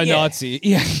sympathize a Yeah. Nazi.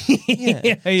 Yeah.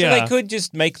 yeah. So they could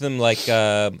just make them like.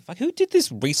 Fuck, who did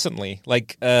this recently?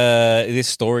 Like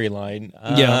this storyline.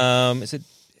 Yeah. Is it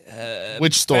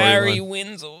Which Barry story?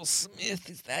 Winslow Smith?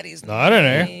 Is that his name? I don't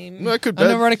know. No, it could be. I've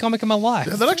never read a comic in my life.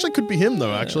 That actually could be him,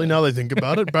 though, actually, now that I think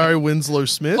about it. Barry Winslow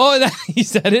Smith. Oh, he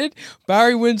said it?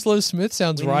 Barry Winslow Smith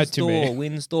sounds right to me.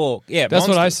 Winstor. Yeah, That's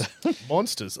what I Monsters. said.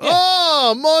 Monsters.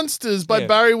 Oh, Monsters by Yeah.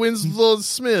 Barry Winslow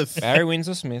Smith. Barry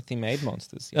Winsor Smith, he made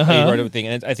Monsters. Uh-huh. He wrote everything,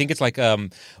 and I think it's like a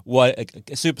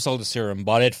super soldier serum,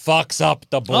 but it fucks up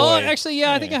the boy. Oh, actually,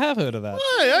 yeah, I think I have heard of that.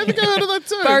 Hey, I think I heard of that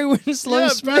too. Barry Winslow yeah,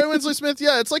 Smith. Barry Winslow Smith.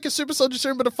 Yeah, it's like a super soldier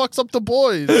serum, but it fucks up the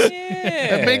boys.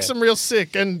 yeah, It makes them real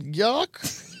sick and yuck.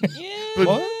 Yeah.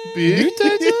 But big.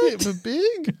 But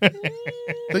big.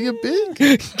 They get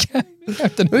big. Captain Makes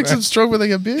them America. strong, but they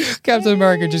get big. Captain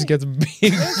America just gets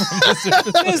big.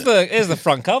 Here's the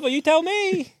front cover. You tell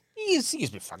me. He's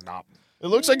been fucked up. It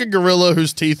looks like a gorilla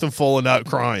whose teeth have fallen out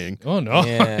crying. Oh, no.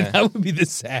 Yeah. That would be the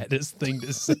saddest thing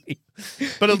to see.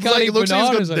 But He it, can't like, eat it looks like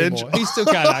bananas he's got anymore. dent- He still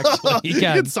can, actually. He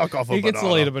can. can suck off a He can still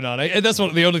banana. eat a banana. And that's the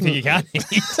only thing he can eat.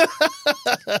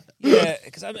 Yeah,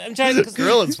 because I'm trying. Cause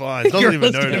Gorilla's fine. Doesn't even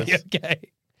Gorilla's gonna notice. be okay.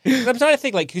 I'm trying to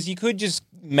think, like, because you could just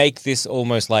make this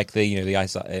almost like the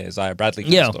Isaiah Bradley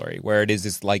kind of story, where it is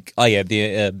this like,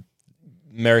 the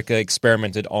America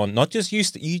experimented on not just you.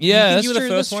 You Yeah, think you were that's the true,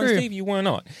 first that's one, true. Steve. You were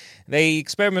not. They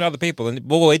experimented other people, and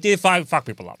boy, it did fuck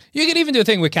people up. You could even do a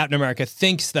thing where Captain America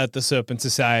thinks that the Serpent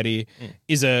Society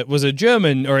was a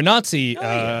German or a Nazi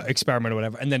experiment or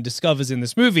whatever, and then discovers in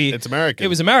this movie It's American. it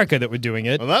was America that were doing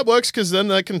it. Well, that works because then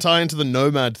that can tie into the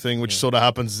Nomad thing, which sort of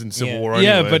happens in Civil Yeah. War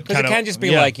Yeah, anyway. but Because it kinda- can just be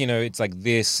yeah. like, it's like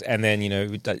this, and then,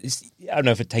 I don't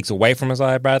know if it takes away from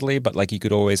Isaiah Bradley, but like you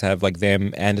could always have like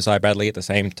them and Isaiah Bradley at the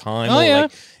same time. Oh, or, yeah.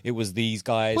 like, it was these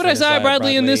guys. Put and Isaiah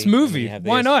Bradley in this and then movie. you have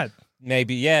Why this. not?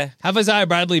 Maybe, yeah. Have Isaiah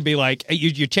Bradley be like,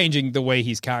 you're changing the way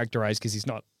he's characterized because he's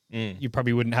not, you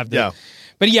probably wouldn't have the, Yeah.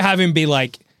 but you have him be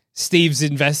like, Steve's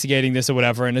investigating this or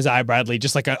whatever, and Isaiah Bradley,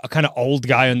 just like a kind of old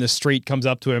guy on the street, comes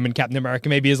up to him, and Captain America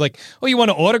maybe is like, oh, you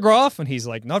want an autograph? And he's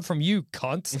like, not from you,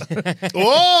 cunt.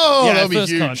 Whoa, yeah, that'd be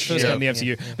first huge. cunt, first Yeah. cunt in the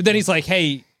MCU. But then he's like,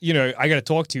 hey, I got to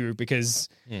talk to you because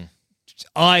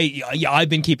I've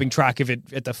been keeping track of it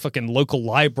at the fucking local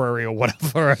library or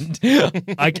whatever. And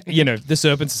the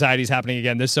Serpent Society is happening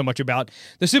again. There's so much about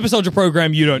the Super Soldier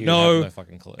program you don't You know. have no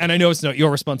fucking clue. And I know it's not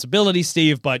your responsibility,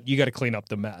 Steve, but you got to clean up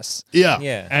the mess. Yeah.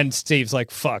 Yeah. And Steve's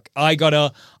like, fuck, I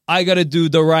gotta do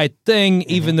the right thing,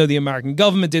 even though the American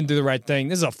government didn't do the right thing.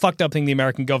 This is a fucked up thing the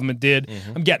American government did.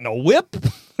 I'm getting a whip.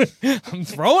 I'm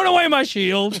throwing away my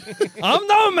shield. I'm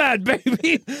nomad,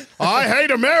 baby. I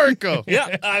hate America.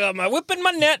 Yeah, I got my whip and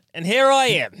my net, and here I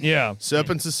am. Yeah.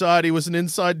 Serpent Society was an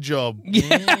inside job.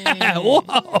 Yeah.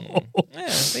 Whoa. Yeah,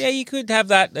 so yeah, you could have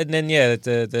that, and then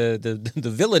the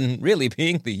villain really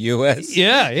being the U.S.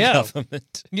 Yeah.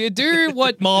 government. You do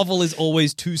what Marvel is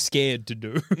always too scared to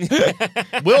do.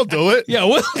 We'll do it. Yeah,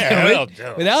 we'll we'll do do it.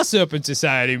 it. With our Serpent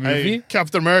Society movie. Hey,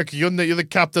 Captain America, you're the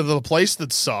captain of the place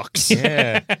that sucks.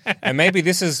 Yeah, and maybe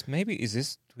is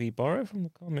this? Do we borrow from the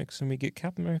comics and we get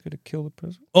Captain America to kill the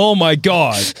president? Oh my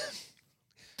God.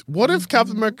 What if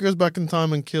Captain America goes back in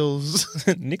time and kills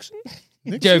Nixon?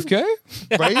 JFK?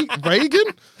 Reagan,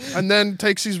 and then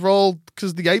takes his role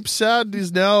because the ape sad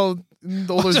is now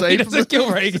all those He apes. doesn't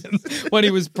kill Reagan when he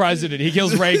was president. He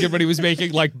kills Reagan when he was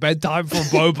making like bedtime for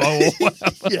Bobo or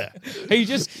whatever. Yeah, He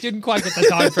just didn't quite get the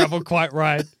time travel quite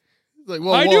right. like,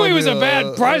 well, I knew he one, was a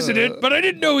bad president, but I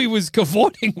didn't know he was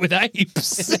cavorting with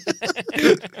apes.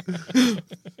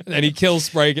 And he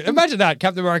kills Reagan. Imagine that.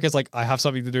 Captain America's like, I have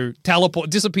something to do.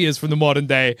 Disappears from the modern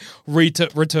day,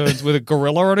 returns with a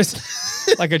gorilla on his,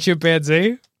 like a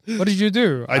chimpanzee. What did you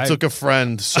do? I took a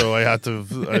friend, so I had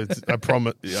to. I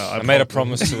promise. Yeah, I made a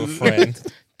promise to a friend.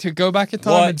 to go back in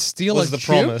time What and steal was a the chip?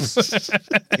 promise?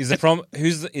 Is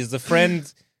the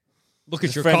friend? Look at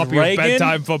His your friend copy Reagan? of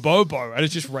Bedtime for Bobo, and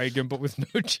it's just Reagan, but with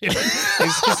no chip.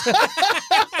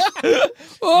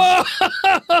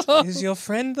 Is your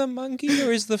friend the monkey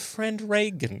or is the friend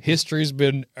Reagan? History's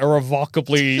been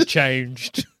irrevocably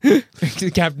changed.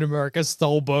 Captain America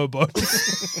stole Bobo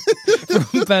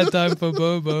from Bedtime for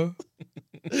Bobo.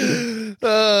 This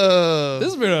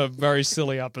has been a very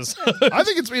silly episode. I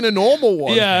think it's been a normal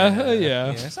one. Yeah.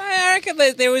 Yes, I reckon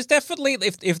that there was definitely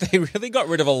if they really got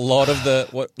rid of a lot of the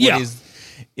what Yeah. is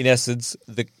in essence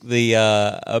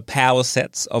the power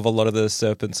sets of a lot of the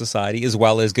Serpent Society, as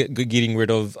well as getting rid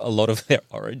of a lot of their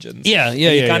origins. Yeah, And you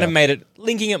kind yeah. of made it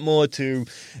linking it more to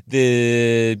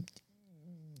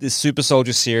the super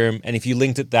soldier serum, and if you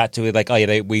linked it that to it, like, oh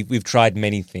yeah, we've tried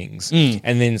many things, and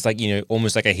then it's like, you know,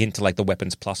 almost like a hint to like the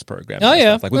Weapons Plus program. Oh, and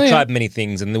yeah. stuff. Like we've Oh, yeah. tried many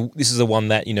things, and this is the one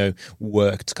that, you know,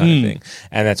 worked kind of thing,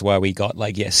 and that's why we got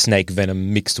like snake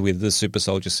venom mixed with the super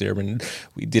soldier serum, and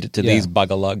we did it to Yeah. these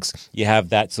bugger lugs. You have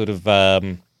that sort of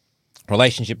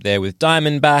relationship there with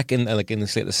Diamondback, and like at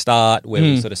the start where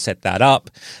we sort of set that up,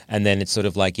 and then it's sort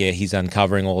of like, yeah, he's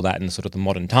uncovering all that in sort of the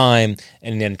modern time,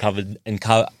 and then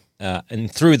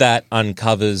and through that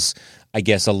uncovers, I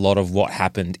guess, a lot of what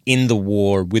happened in the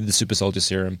war with the super soldier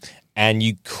serum. And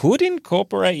you could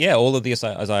incorporate, all of the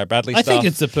Isaiah Bradley I stuff. think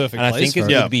it's the perfect and I place think for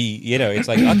it it. would be, you know, it's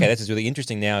like, okay, this is really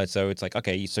interesting now. So it's like,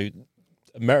 okay, so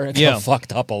America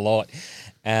fucked up a lot.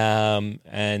 And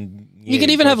You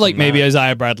can even have like maybe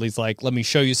Isaiah Bradley's like, let me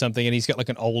show you something, and he's got like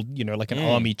an old, you know, like an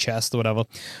army chest or whatever.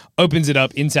 Opens it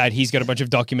up. Inside, he's got a bunch of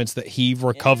documents that he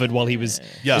recovered while he was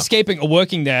escaping or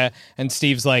working there. And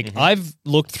Steve's like, I've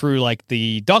looked through like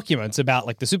the documents about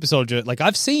like the super soldier. Like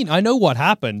I know what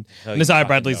happened. And Isaiah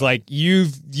Bradley's like,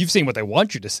 you've seen what they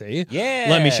want you to see. Yeah.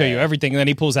 Let me show you everything. And then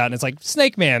he pulls out and it's like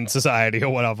Snake Man Society or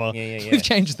whatever. Yeah. We've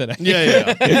changed the name.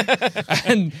 Yeah.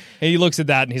 And he looks at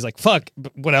that and he's like, fuck,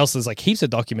 but what else? There's like heaps of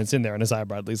documents in there. And Isaiah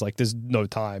Bradley's like, there's no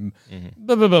time.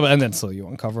 Blah, blah, blah, blah. And then so you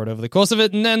uncover it over the course of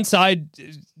it. And then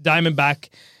Diamondback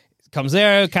comes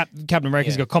there. Captain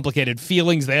America's got complicated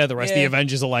feelings there. The rest of the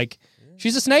Avengers are like,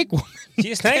 she's a snake woman.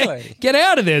 She's a snake lady. Get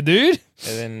out of there, dude.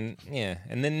 And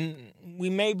then we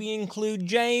maybe include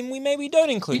James. We maybe don't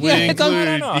include Yeah, James. it's all- I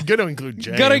don't know. You got to include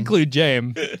James. Gotta include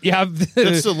James. You have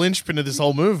That's the linchpin of this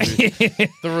whole movie.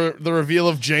 The reveal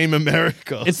of James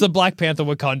America. it's the Black Panther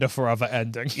Wakanda Forever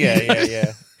ending.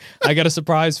 Yeah. I got a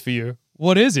surprise for you.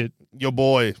 What is it? Your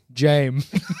boy. James.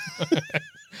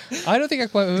 I don't think I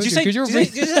quite heard Did you say? Could you Did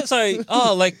repeat? you say sorry.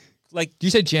 Oh, like Did you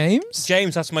say James?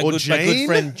 James. That's my Or good Jane?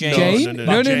 friend James. Jane?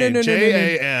 No. James.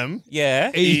 J-A-M.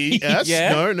 Yeah. E-S?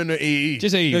 Yeah. No, E.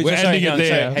 Just say No, we're sorry, ending it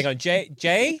there. Hang on.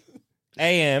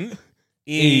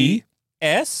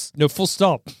 J-A-M-E-S. No, full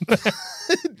stop.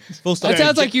 Full stop. That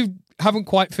sounds like you haven't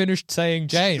quite finished saying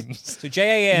James. So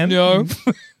J-A-M. No.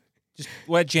 Just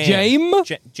what? Jame?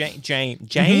 Jane.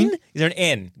 Jane. Is there an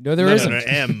N? No, there No, isn't. M.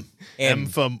 M. M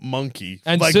for monkey.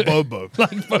 And like so- Bobo.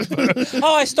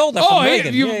 Oh, I stole that. Oh, from hey,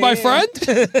 Reagan. you, Yeah, my yeah. friend?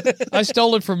 I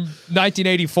stole it from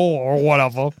 1984 or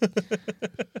whatever.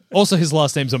 Also, his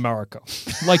last name's America,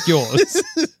 like yours.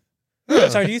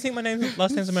 Sorry, do you think my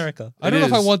last name's America? I don't know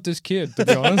if I is. want this kid, to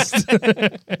be honest.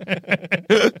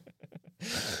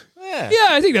 Yeah. Yeah,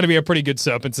 I think that'd be a pretty good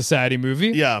Serpent Society movie.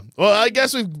 Yeah. Well, I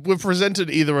guess we've presented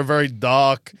either a very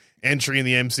dark, entry in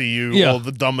the MCU Yeah. or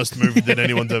the dumbest movie that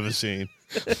anyone's ever seen.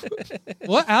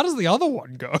 What? How does the other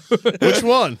one go? Which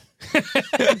one?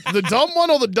 The dumb one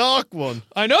or the dark one?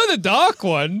 I know the dark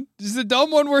one. Is the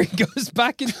dumb one where he goes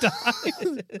back in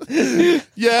time?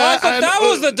 Yeah, I thought that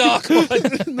was the dark one.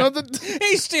 no, the,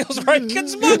 He steals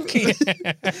Reagan's monkey.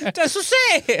 That's so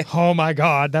sad. Oh my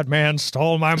God, that man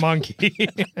stole my monkey.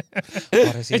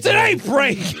 What is he It's an doing? ape,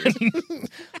 Reagan.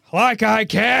 Like I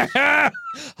care. I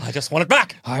just want it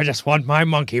back. I just want my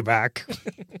monkey back.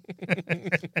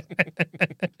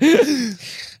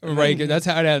 Reagan, that's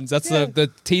how it ends. That's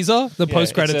the teaser, the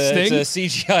post-credit sting. It's a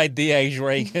CGI de-age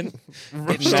Reagan.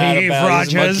 Steve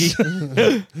Rogers.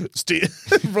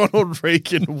 Ronald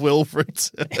Reagan will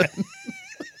return.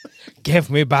 Give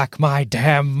me back my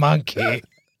damn monkey.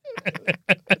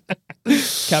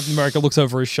 Captain America looks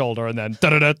over his shoulder and then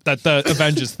the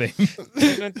Avengers theme.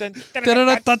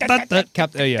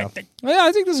 Yeah,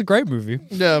 I think this is a great movie.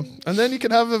 Yeah, and then you can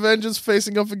have Avengers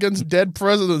facing off against dead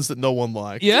presidents that no one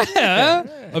likes. Yeah,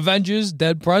 Avengers,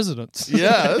 dead presidents.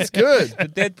 Yeah, that's good. The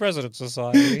Dead President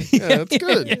Society. Yeah, that's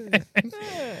good.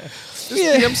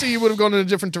 The MCU would have gone in a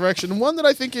different direction. And one that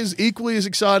I think is equally as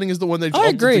exciting as the one they've I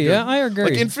opted to agree. go. Yeah, I agree.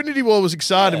 Like Infinity War was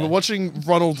exciting, but watching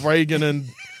Ronald Reagan and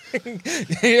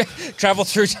Travel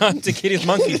through time to get his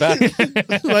monkey back.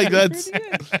 like that's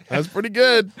pretty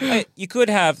good. You could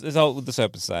have this whole with the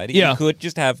Serpent Society. Yeah. You could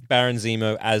just have Baron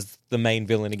Zemo as the main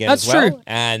villain again That's as well. true.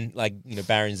 And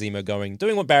Baron Zemo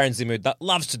doing what Baron Zemo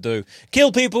loves to do.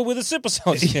 Kill people with a super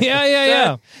soldier.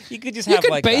 Yeah. You could just You have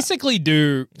could like basically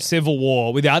do Civil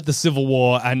War without the Civil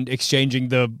War and exchanging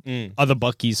the other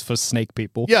Buckies for snake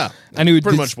people. Yeah, and it would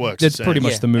pretty much works That's the pretty same.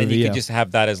 much the movie. And you Yeah, could just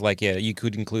have that as you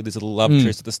could include this little love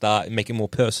tryst at the start and make it more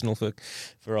personal for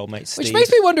old mate Steve. which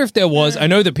makes me wonder if there was. I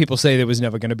know that people say there was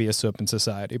never going to be a Serpent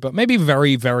Society, but maybe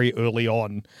very, very early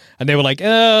on, and they were like,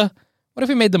 what if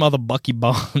we made them other Bucky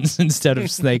Barnes instead of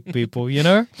snake people? You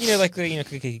know? like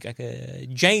a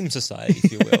James Society,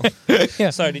 if you will. Yeah.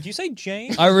 Sorry, did you say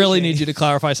James? I really need you to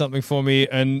clarify something for me.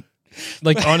 And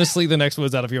honestly, the next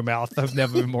words out of your mouth have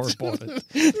never been more important.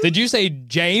 Did you say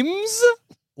James,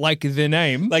 like the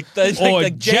name, or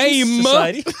James James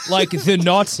Society? like the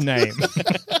not name?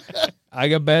 I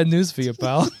got bad news for you,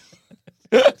 pal.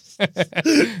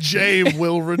 James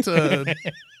will return.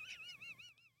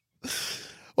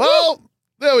 Well,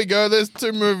 there we go. There's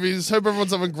 2 movies. Hope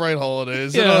everyone's having great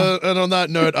holidays. Yeah. And on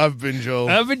that note, I've been Joel.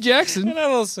 Evan Jackson. And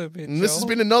I've also been And this has Joel.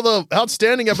 been another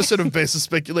outstanding episode of Baseless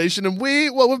Speculation. And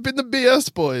we've been the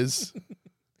BS boys.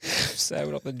 So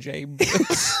we're not the James.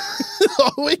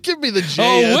 Oh, we can be the JS.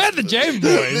 Oh, we're the James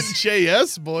The boys.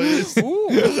 JS boys.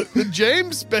 The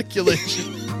James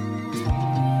Speculation.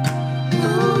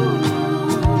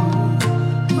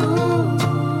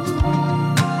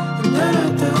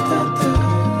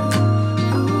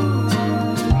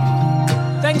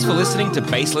 Thanks for listening to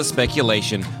Baseless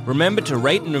Speculation. Remember to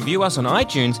rate and review us on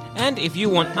iTunes, and if you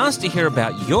want us to hear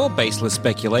about your baseless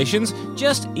speculations,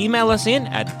 just email us in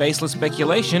at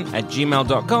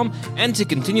baselessspeculation@gmail.com, and to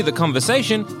continue the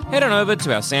conversation, head on over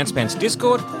to our Sanspants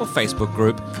Discord or Facebook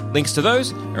group. Links to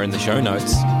those are in the show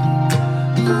notes.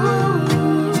 Ooh.